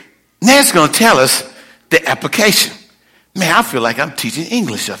here. Now it's going to tell us the application. Man, I feel like I'm teaching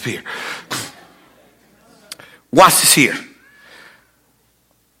English up here. Watch this here.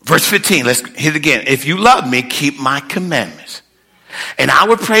 Verse 15, let's hit it again. If you love me, keep my commandments. And I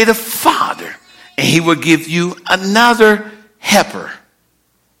will pray the Father, and he will give you another helper,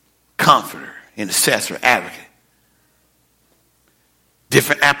 comforter, intercessor, advocate.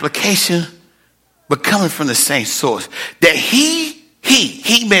 Different application, but coming from the same source. That he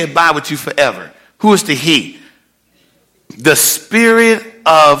may abide with you forever. Who is the he? The Spirit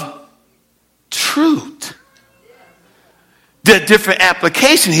of truth. The different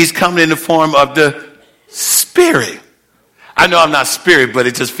application, he's coming in the form of the Spirit. I know I'm not spirit, but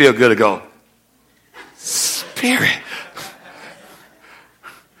it just feels good to go, Spirit.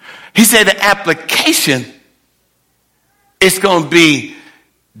 He said the application is going to be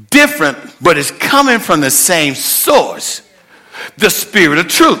different, but it's coming from the same source. The Spirit of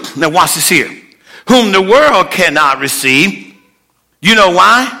truth. Now watch this here. Whom the world cannot receive. You know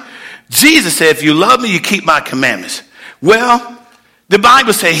why? Jesus said, if you love me, you keep my commandments. Well, the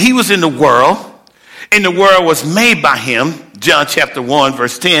Bible says he was in the world, and the world was made by him. John chapter 1,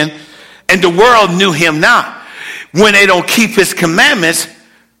 verse 10. And the world knew him not. When they don't keep his commandments,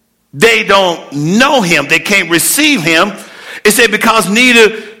 they don't know him. They can't receive him. It said because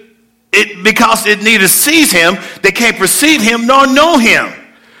it neither sees him, they can't perceive him nor know him.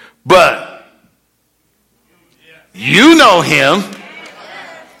 But you know him,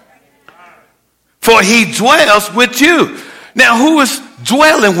 for he dwells with you. Now, who is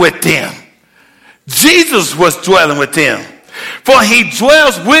dwelling with them? Jesus was dwelling with them. For he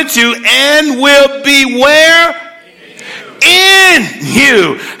dwells with you and will be where? In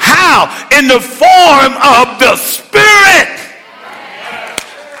you. How? In the form of the Spirit.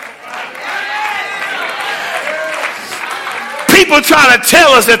 People try to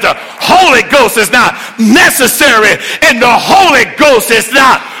tell us that the Holy Ghost is not necessary and the Holy Ghost is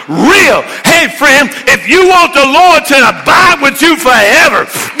not real. Hey, friend, if you want the Lord to abide with you forever,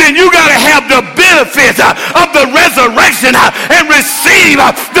 then you got to have the benefits of the resurrection and receive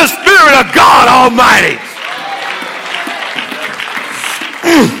the Spirit of God Almighty.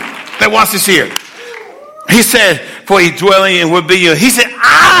 Now watch this here. He said, for he dwelling and will be you. He said,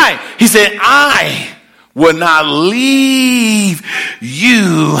 I will not leave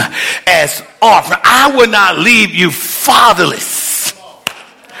you as orphan. I will not leave you fatherless.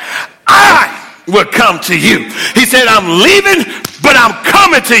 I will come to you. He said, I'm leaving, but I'm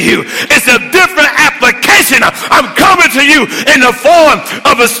coming to you. It's a different application. I'm coming to you in the form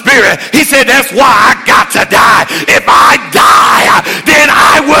of a spirit. He said, that's why I got to die. If I die, then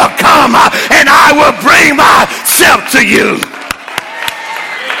I will come and I will bring myself to you.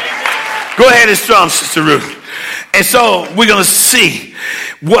 Go ahead and strum, Sister Ruth. And so we're going to see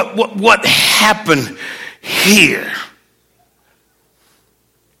what happened here.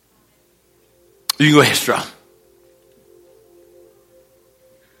 You can go ahead, strum.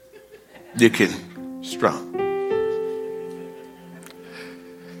 You can strum.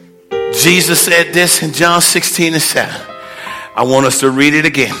 Jesus said this in John 16:7. I want us to read it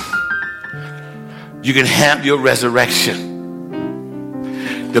again. You can have your resurrection.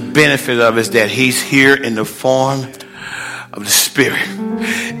 The benefit of it is that he's here in the form of the Spirit.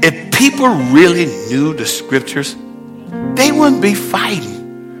 If people really knew the scriptures, they wouldn't be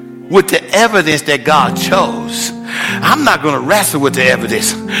fighting with the evidence that God chose. I'm not going to wrestle with the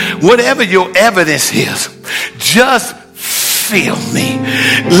evidence. Whatever your evidence is, just feel me.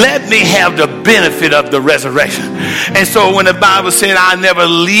 Let me have the benefit of the resurrection. And so when the Bible said, I never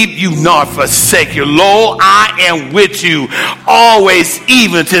leave you nor forsake you, lo, I am with you always,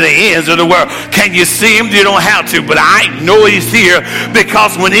 even to the ends of the world. Can you see him? You don't have to, but I know he's here,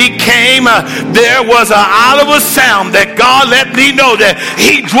 because when he came, there was an audible sound that God let me know that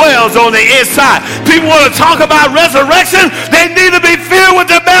he dwells on the inside. People want to talk about resurrection. They need to be filled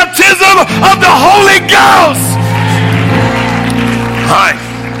with the baptism of the Holy Ghost. All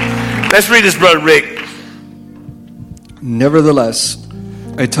right, let's read this, Brother Rick. Nevertheless,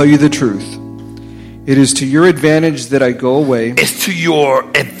 I tell you the truth. It is to your advantage that I go away. It's to your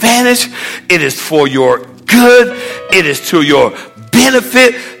advantage. It is for your good. It is to your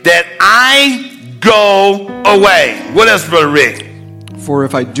benefit that I go away. What else, Brother Rick? For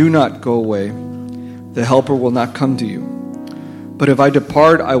if I do not go away, the Helper will not come to you. But if I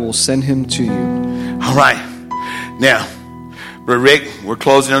depart, I will send him to you. All right. Now, Brother Rick, we're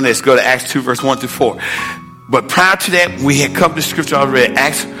closing on this. Go to Acts 2, verse 1 through 4. But prior to that, we had come to scripture already.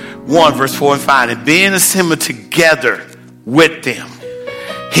 Acts 1, verse 4 and 5. And being assembled together with them,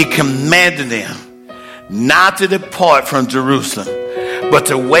 he commanded them not to depart from Jerusalem, but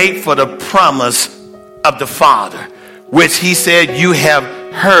to wait for the promise of the Father, which he said, you have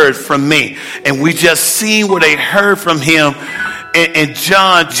heard from me. And we just seen what they heard from him in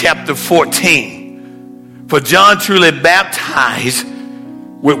John chapter 14. For John truly baptized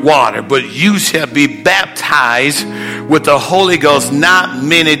with water, but you shall be baptized with the Holy Ghost not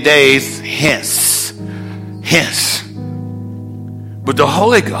many days hence. But the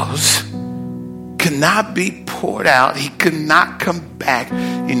Holy Ghost could not be poured out. He could not come back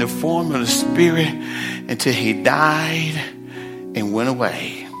in the form of the Spirit until he died and went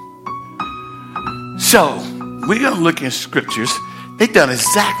away. So we're going to look in scriptures. They done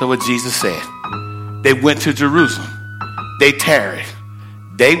exactly what Jesus said. They went to Jerusalem. They tarried.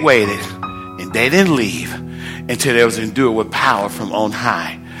 They waited. And they didn't leave until they was endued with power from on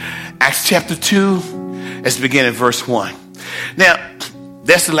high. Acts chapter 2, let's begin at verse 1. Now,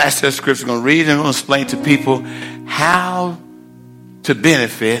 that's the last set of scriptures we're going to read. And I'm going to explain to people how to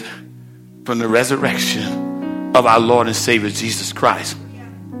benefit from the resurrection of our Lord and Savior Jesus Christ.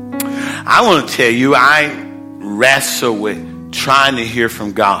 I want to tell you, I wrestle with trying to hear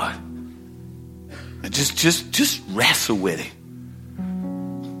from God. And just wrestle with it.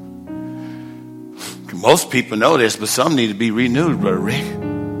 Most people know this, but some need to be renewed, Brother Rick. It's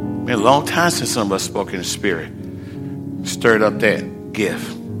been a long time since some of us spoke in the Spirit. Stirred up that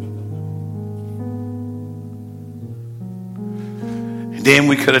gift. And then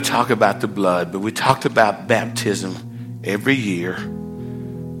we could have talked about the blood, but we talked about baptism every year.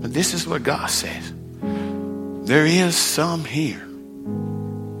 But this is what God says. There is some here.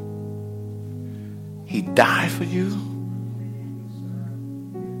 He died for you.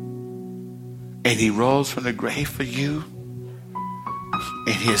 And he rose from the grave for you.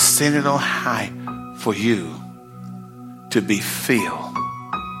 And he ascended on high for you to be filled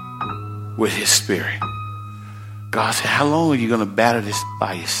with his Spirit. God said, how long are you going to battle this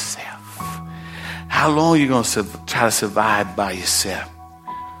by yourself? How long are you going to try to survive by yourself?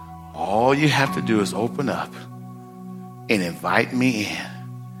 All you have to do is open up and invite me in.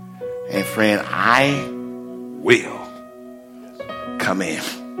 And friend, I will come in.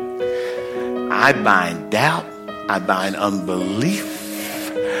 I bind doubt. I bind unbelief.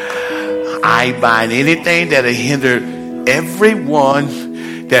 I bind anything that'll hinder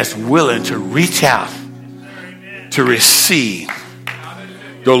everyone that's willing to reach out to receive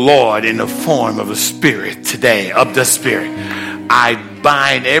the Lord in the form of a spirit today, of the Spirit. I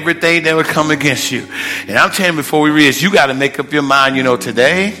bind everything that would come against you. And I'm telling you, before we read this, you got to make up your mind,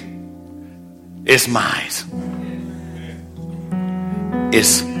 today it's mine.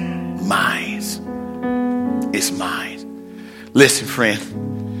 It's mine. It's mine. Listen,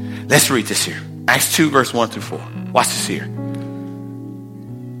 friend, let's read this here. Acts 2, verse 1 through 4. Watch this here.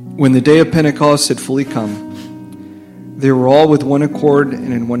 When the day of Pentecost had fully come, they were all with one accord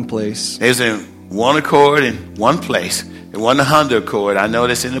and in one place. They was in one accord in one place. It wasn't a hundred accord. I know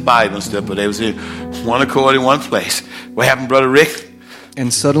that's in the Bible and stuff, but they was in one accord in one place. What happened, Brother Rick?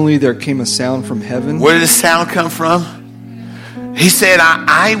 And suddenly there came a sound from heaven. Where did the sound come from? He said,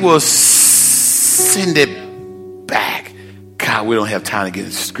 I will send it back. God, we don't have time to get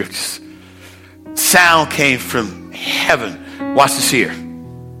into scriptures. Sound came from heaven. Watch this here.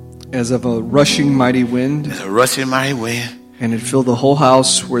 As of a rushing mighty wind. As a rushing mighty wind. And it filled the whole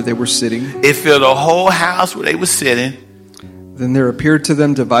house where they were sitting. It filled the whole house where they were sitting. Then there appeared to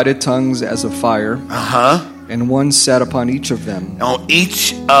them divided tongues as of fire. And one sat upon each of them. On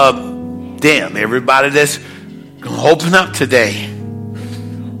each of them. Everybody that's going to open up today.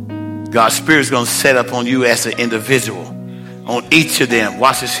 God's Spirit is going to set up on you as an individual. On each of them.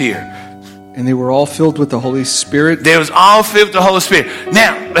 Watch this here. And they were all filled with the Holy Spirit. They was all filled with the Holy Spirit.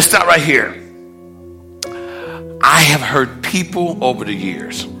 Now, let's stop right here. I have heard people over the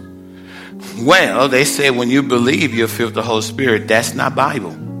years. Well, they say when you believe you're filled with the Holy Spirit, that's not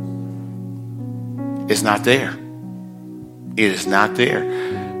Bible. It's not there. It is not there.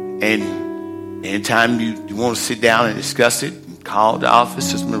 And anytime you want to sit down and discuss it, call the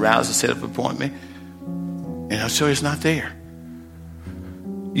office, Sister Morales, and set up an appointment, and I'll show you it's not there.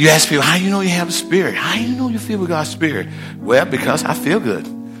 You ask people, how do you know you have a spirit? How do you know you feel with God's Spirit? Well, because I feel good.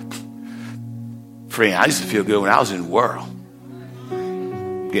 Friend, I used to feel good when I was in the world.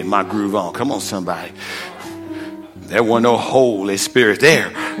 Getting my groove on. Come on, somebody. There wasn't no Holy Spirit there.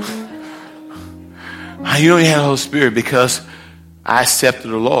 How do you know you have the Holy Spirit? Because I accepted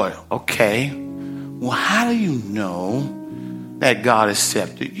the Lord. Okay. Well, how do you know that God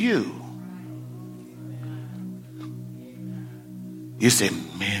accepted you? You say,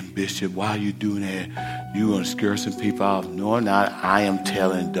 man, Bishop, why are you doing that? You want to scare some people off? No, I'm not. I am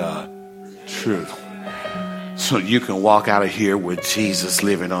telling the truth. So you can walk out of here with Jesus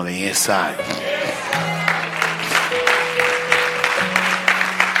living on the inside.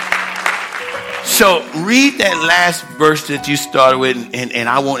 So read that last verse that you started with, and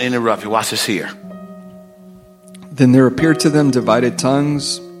I won't interrupt you. Watch this here. Then there appeared to them divided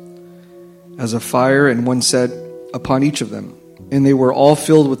tongues as of fire, and one sat upon each of them. And they were all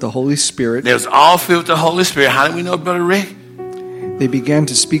filled with the Holy Spirit. They was all filled with the Holy Spirit. How do we know, Brother Rick? They began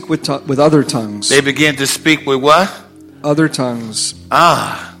to speak with other tongues. They began to speak with what? Other tongues.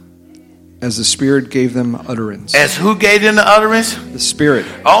 As the Spirit gave them utterance. As who gave them the utterance? The Spirit.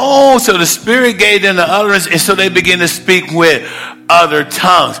 Oh, so the Spirit gave them the utterance, and so they begin to speak with other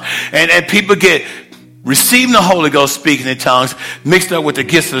tongues. And people get receiving the Holy Ghost, speaking in tongues, mixed up with the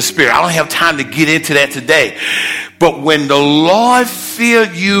gifts of the Spirit. I don't have time to get into that today. But when the Lord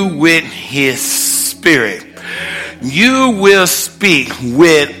filled you with His Spirit, you will speak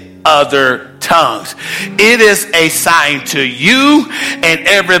with other tongues. It is a sign to you and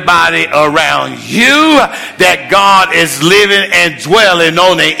everybody around you that God is living and dwelling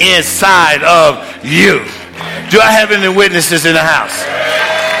on the inside of you. Do I have any witnesses in the house?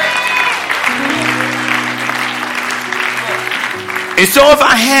 And so if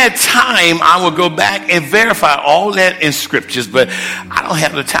I had time, I would go back and verify all that in scriptures, but I don't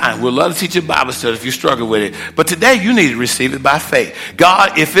have the time. We'd love to teach you Bible study if you struggle with it. But today you need to receive it by faith.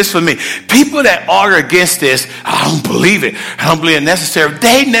 God, if it's for me. People that argue against this, I don't believe it. I don't believe it's necessary.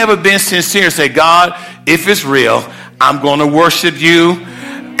 They never been sincere and say, God, if it's real, I'm going to worship you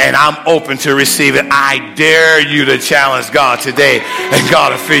and I'm open to receive it. I dare you to challenge God today, and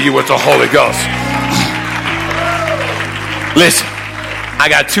God will fill you with the Holy Ghost. Listen. I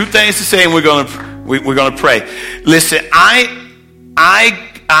got two things to say, and we're gonna pray. Listen, I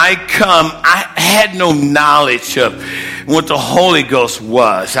had no knowledge of what the Holy Ghost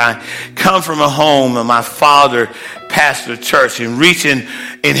was. I come from a home, and my father pastored a church, and reaching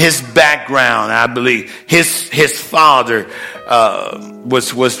in his background, I believe his father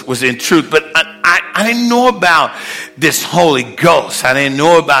was in truth, but I didn't know about this Holy Ghost. I didn't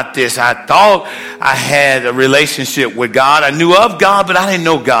know about this. I thought I had a relationship with God. I knew of God, but I didn't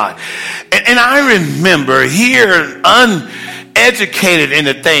know God. And I remember here, uneducated in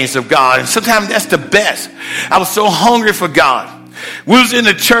the things of God, and sometimes that's the best. I was so hungry for God. We was in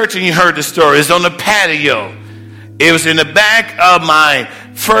the church, and you heard the story. It's on the patio. It was in the back of my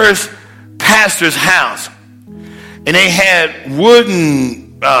first pastor's house. And they had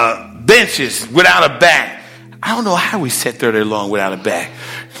wooden benches without a back. I don't know how we sat there that long without a back.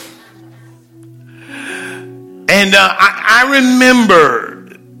 And I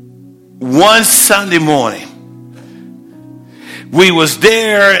remember one Sunday morning, we was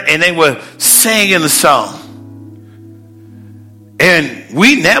there and they were singing the song. And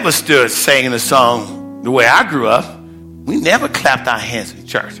we never stood singing the song the way I grew up. We never clapped our hands in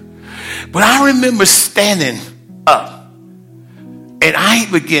church. But I remember standing up and I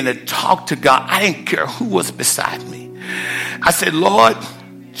began to talk to God. I didn't care who was beside me. I said, Lord,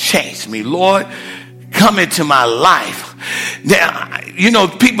 change me. Lord, come into my life. Now, you know,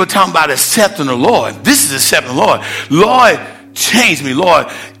 people talking about accepting the Lord. This is accepting the Lord. Lord, change me. Lord,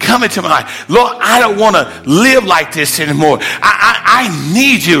 come into my life. Lord, I don't want to live like this anymore. I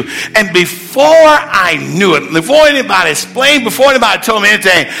need you. And before I knew it, before anybody explained, before anybody told me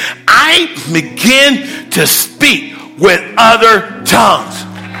anything, I began to speak with other tongues.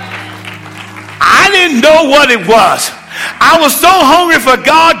 I didn't know what it was. I was so hungry for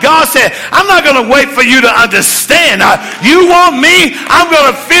God. God said, I'm not going to wait for you to understand. You want me? I'm going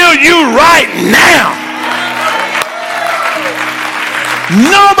to fill you right now.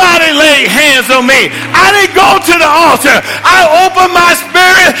 Nobody laid hands on me. I didn't go to the altar. I opened my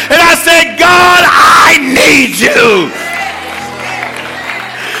spirit and I said, God, I need you.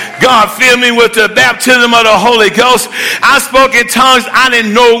 God filled me with the baptism of the Holy Ghost. I spoke in tongues. I didn't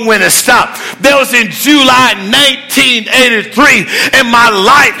know when to stop. That was in July 1983, and my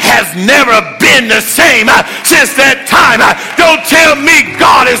life has never been the same since that time. Don't tell me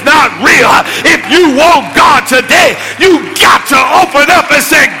God is not real. If you want God today, you got to open up and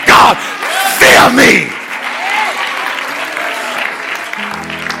say, God, fill me.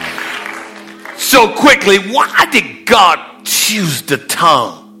 So quickly, why did God choose the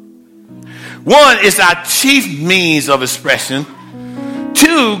tongue? One, is our chief means of expression.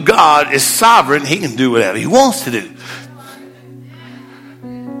 Two, God is sovereign. He can do whatever he wants to do.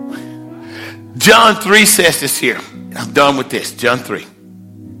 John 3 says this here. I'm done with this. John 3.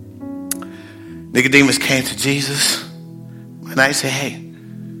 Nicodemus came to Jesus. And I said, hey,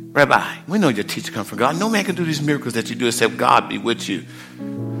 Rabbi, we know your teacher comes from God. No man can do these miracles that you do except God be with you.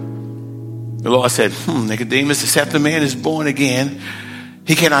 The Lord said, Nicodemus, except a man is born again,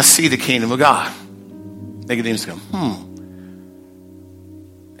 he cannot see the kingdom of God. Nicodemus goes,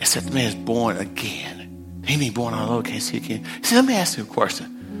 except the man is born again. He mean born on the Lord, can't see the kingdom. He said, let me ask you a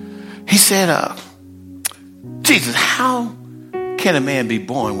question. He said, Jesus, how can a man be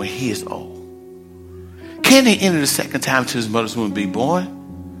born when he is old? Can he enter the second time to his mother's womb and be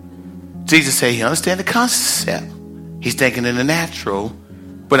born? Jesus said he understands the concept. He's thinking in the natural,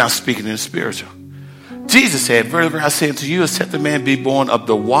 but I'm speaking in the spiritual. Jesus said, very, very, I say unto you, except a man be born of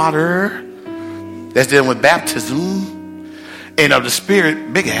the water, that's dealing with baptism, and of the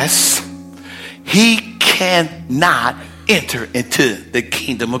Spirit, big S, he cannot enter into the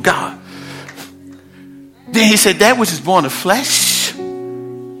kingdom of God. Then he said, that which is born of flesh,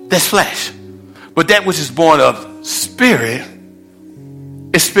 that's flesh. But that which is born of spirit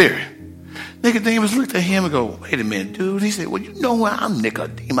is spirit. Nicodemus looked at him and go, wait a minute, dude. He said, well, you know what? I'm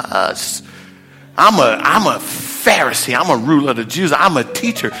Nicodemus. I'm a Pharisee. I'm a ruler of the Jews. I'm a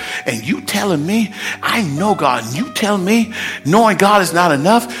teacher. And you telling me I know God. And you telling me knowing God is not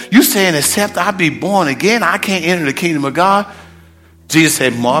enough. You saying except I be born again, I can't enter the kingdom of God. Jesus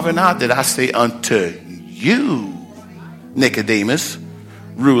said, marvel not that I say unto you, Nicodemus,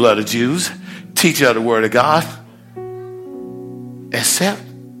 ruler of the Jews, teacher of the word of God, except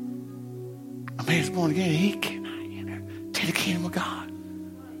a man is born again, he cannot enter to the kingdom of God.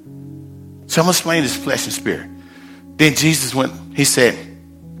 So I'm going to explain this flesh and spirit. Then Jesus went, he said,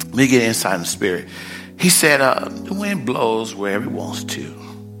 let me get inside the spirit. He said, the wind blows wherever it wants to.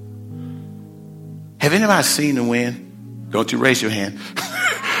 Have anybody seen the wind? Don't you raise your hand.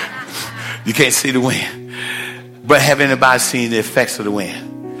 You can't see the wind. But have anybody seen the effects of the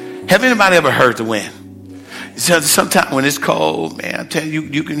wind? Have anybody ever heard the wind? Sometimes when it's cold, man, I'm telling you,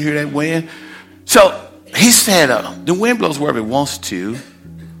 you can hear that wind. So he said, the wind blows wherever it wants to.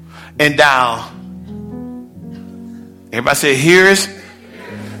 And thou, everybody say, hears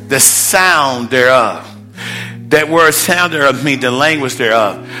the sound thereof. That word sound thereof means the language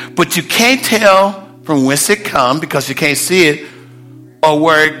thereof. But you can't tell from whence it comes because you can't see it or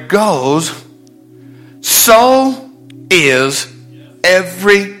where it goes. So is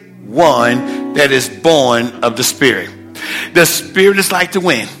everyone that is born of the Spirit. The Spirit is like the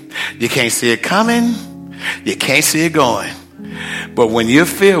wind. You can't see it coming. You can't see it going. But when you're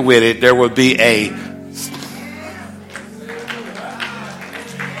filled with it, there will be a...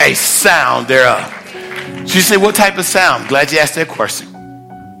 a sound thereof. So you say, what type of sound? Glad you asked that question.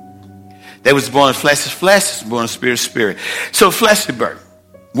 That was born of flesh is flesh, was born of spirit is spirit. So fleshly birth,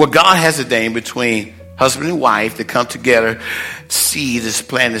 what God has ordained between husband and wife to come together, seed is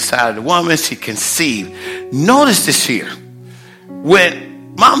planted inside of the woman, she conceived. Notice this here.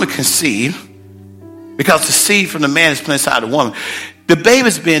 When mama conceived, because the seed from the man is planted inside the woman, the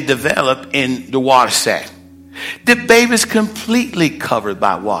baby's being developed in the water sac. The baby's completely covered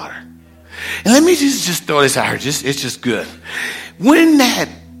by water. And let me just throw this out here. It's just good. When that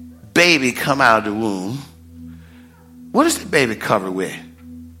baby come out of the womb, what is the baby covered with?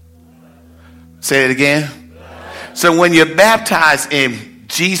 Say it again. So when you're baptized in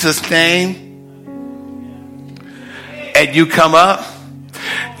Jesus' name and you come up,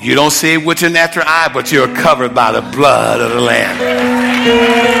 you don't see it with your natural eye, but you're covered by the blood of the Lamb.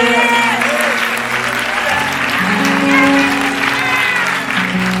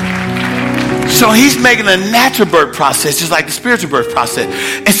 So he's making a natural birth process just like the spiritual birth process.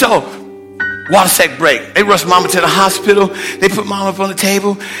 And so water sac break. They rush mama to the hospital. They put mama up on the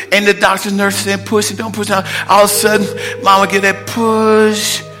table. And the doctors, nurses said, push it, don't push it out. All of a sudden, mama get that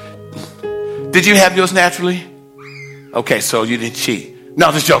push. Did you have yours naturally? Okay, so you didn't cheat. No,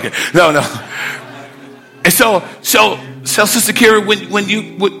 I'm just joking. No. And so Sister Kira, when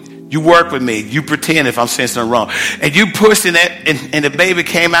you work with me, you pretend if I'm saying something wrong. And you pushed in that, and the baby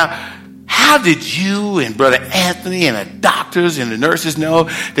came out. How did you and Brother Anthony and the doctors and the nurses know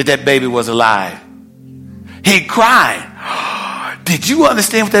that baby was alive? He cried. Did you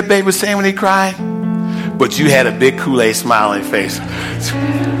understand what that baby was saying when he cried? But you had a big Kool-Aid smile on your face.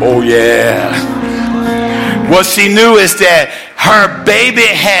 Oh, yeah. What she knew is that her baby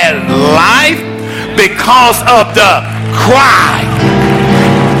had life because of the cry.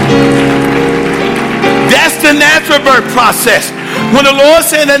 That's the natural birth process. When the Lord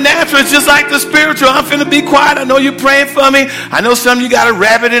said the natural, it's just like the spiritual. I'm finna be quiet. I know you're praying for me. I know some of you got a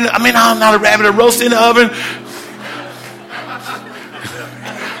rabbit in. I'm not a rabbit, a roast in the oven.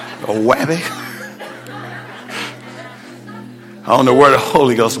 A wabbit. I don't know where the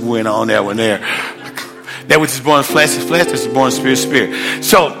Holy Ghost went on that one there. That which is born of flesh is flesh. This is born of spirit is spirit.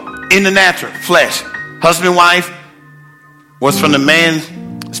 So in the natural, flesh, husband and wife, what's from the man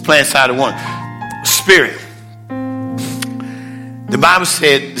is planted inside the one. Spirit. The Bible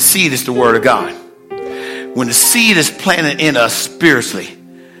said the seed is the word of God. When the seed is planted in us spiritually,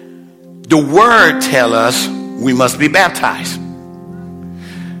 the word tells us we must be baptized.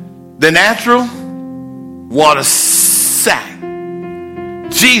 The natural, water sac.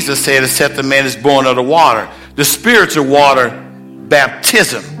 Jesus said, except the man is born of the water. The spiritual water,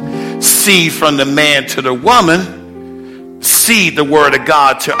 baptism. Seed from the man to the woman. Seed, the word of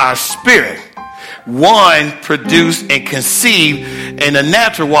God, to our spirit. One produced and conceived in the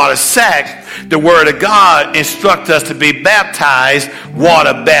natural water sac. The word of God instructs us to be baptized,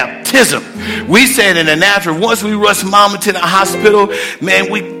 water baptism. We said in the natural, once we rush mama to the hospital, man,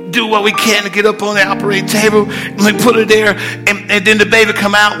 we do what we can to get up on the operating table, and we put her there, and then the baby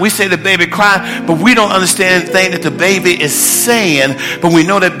come out. We say the baby cried, but we don't understand the thing that the baby is saying, but we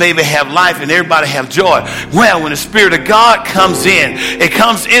know that baby have life and everybody have joy. Well, when the Spirit of God comes in, it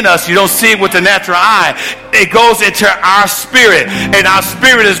comes in us. You don't see it with the natural eye. It goes into our spirit, and our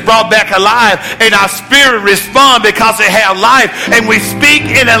spirit is brought back alive, and our spirit responds because it have life, and we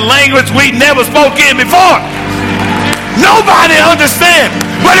speak in a language we never spoke in before. Nobody understands,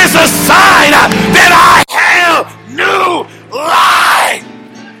 but it's a sign that I have new life.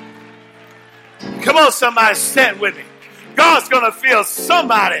 Come on, somebody, stand with me. God's going to fill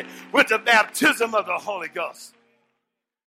somebody with the baptism of the Holy Ghost.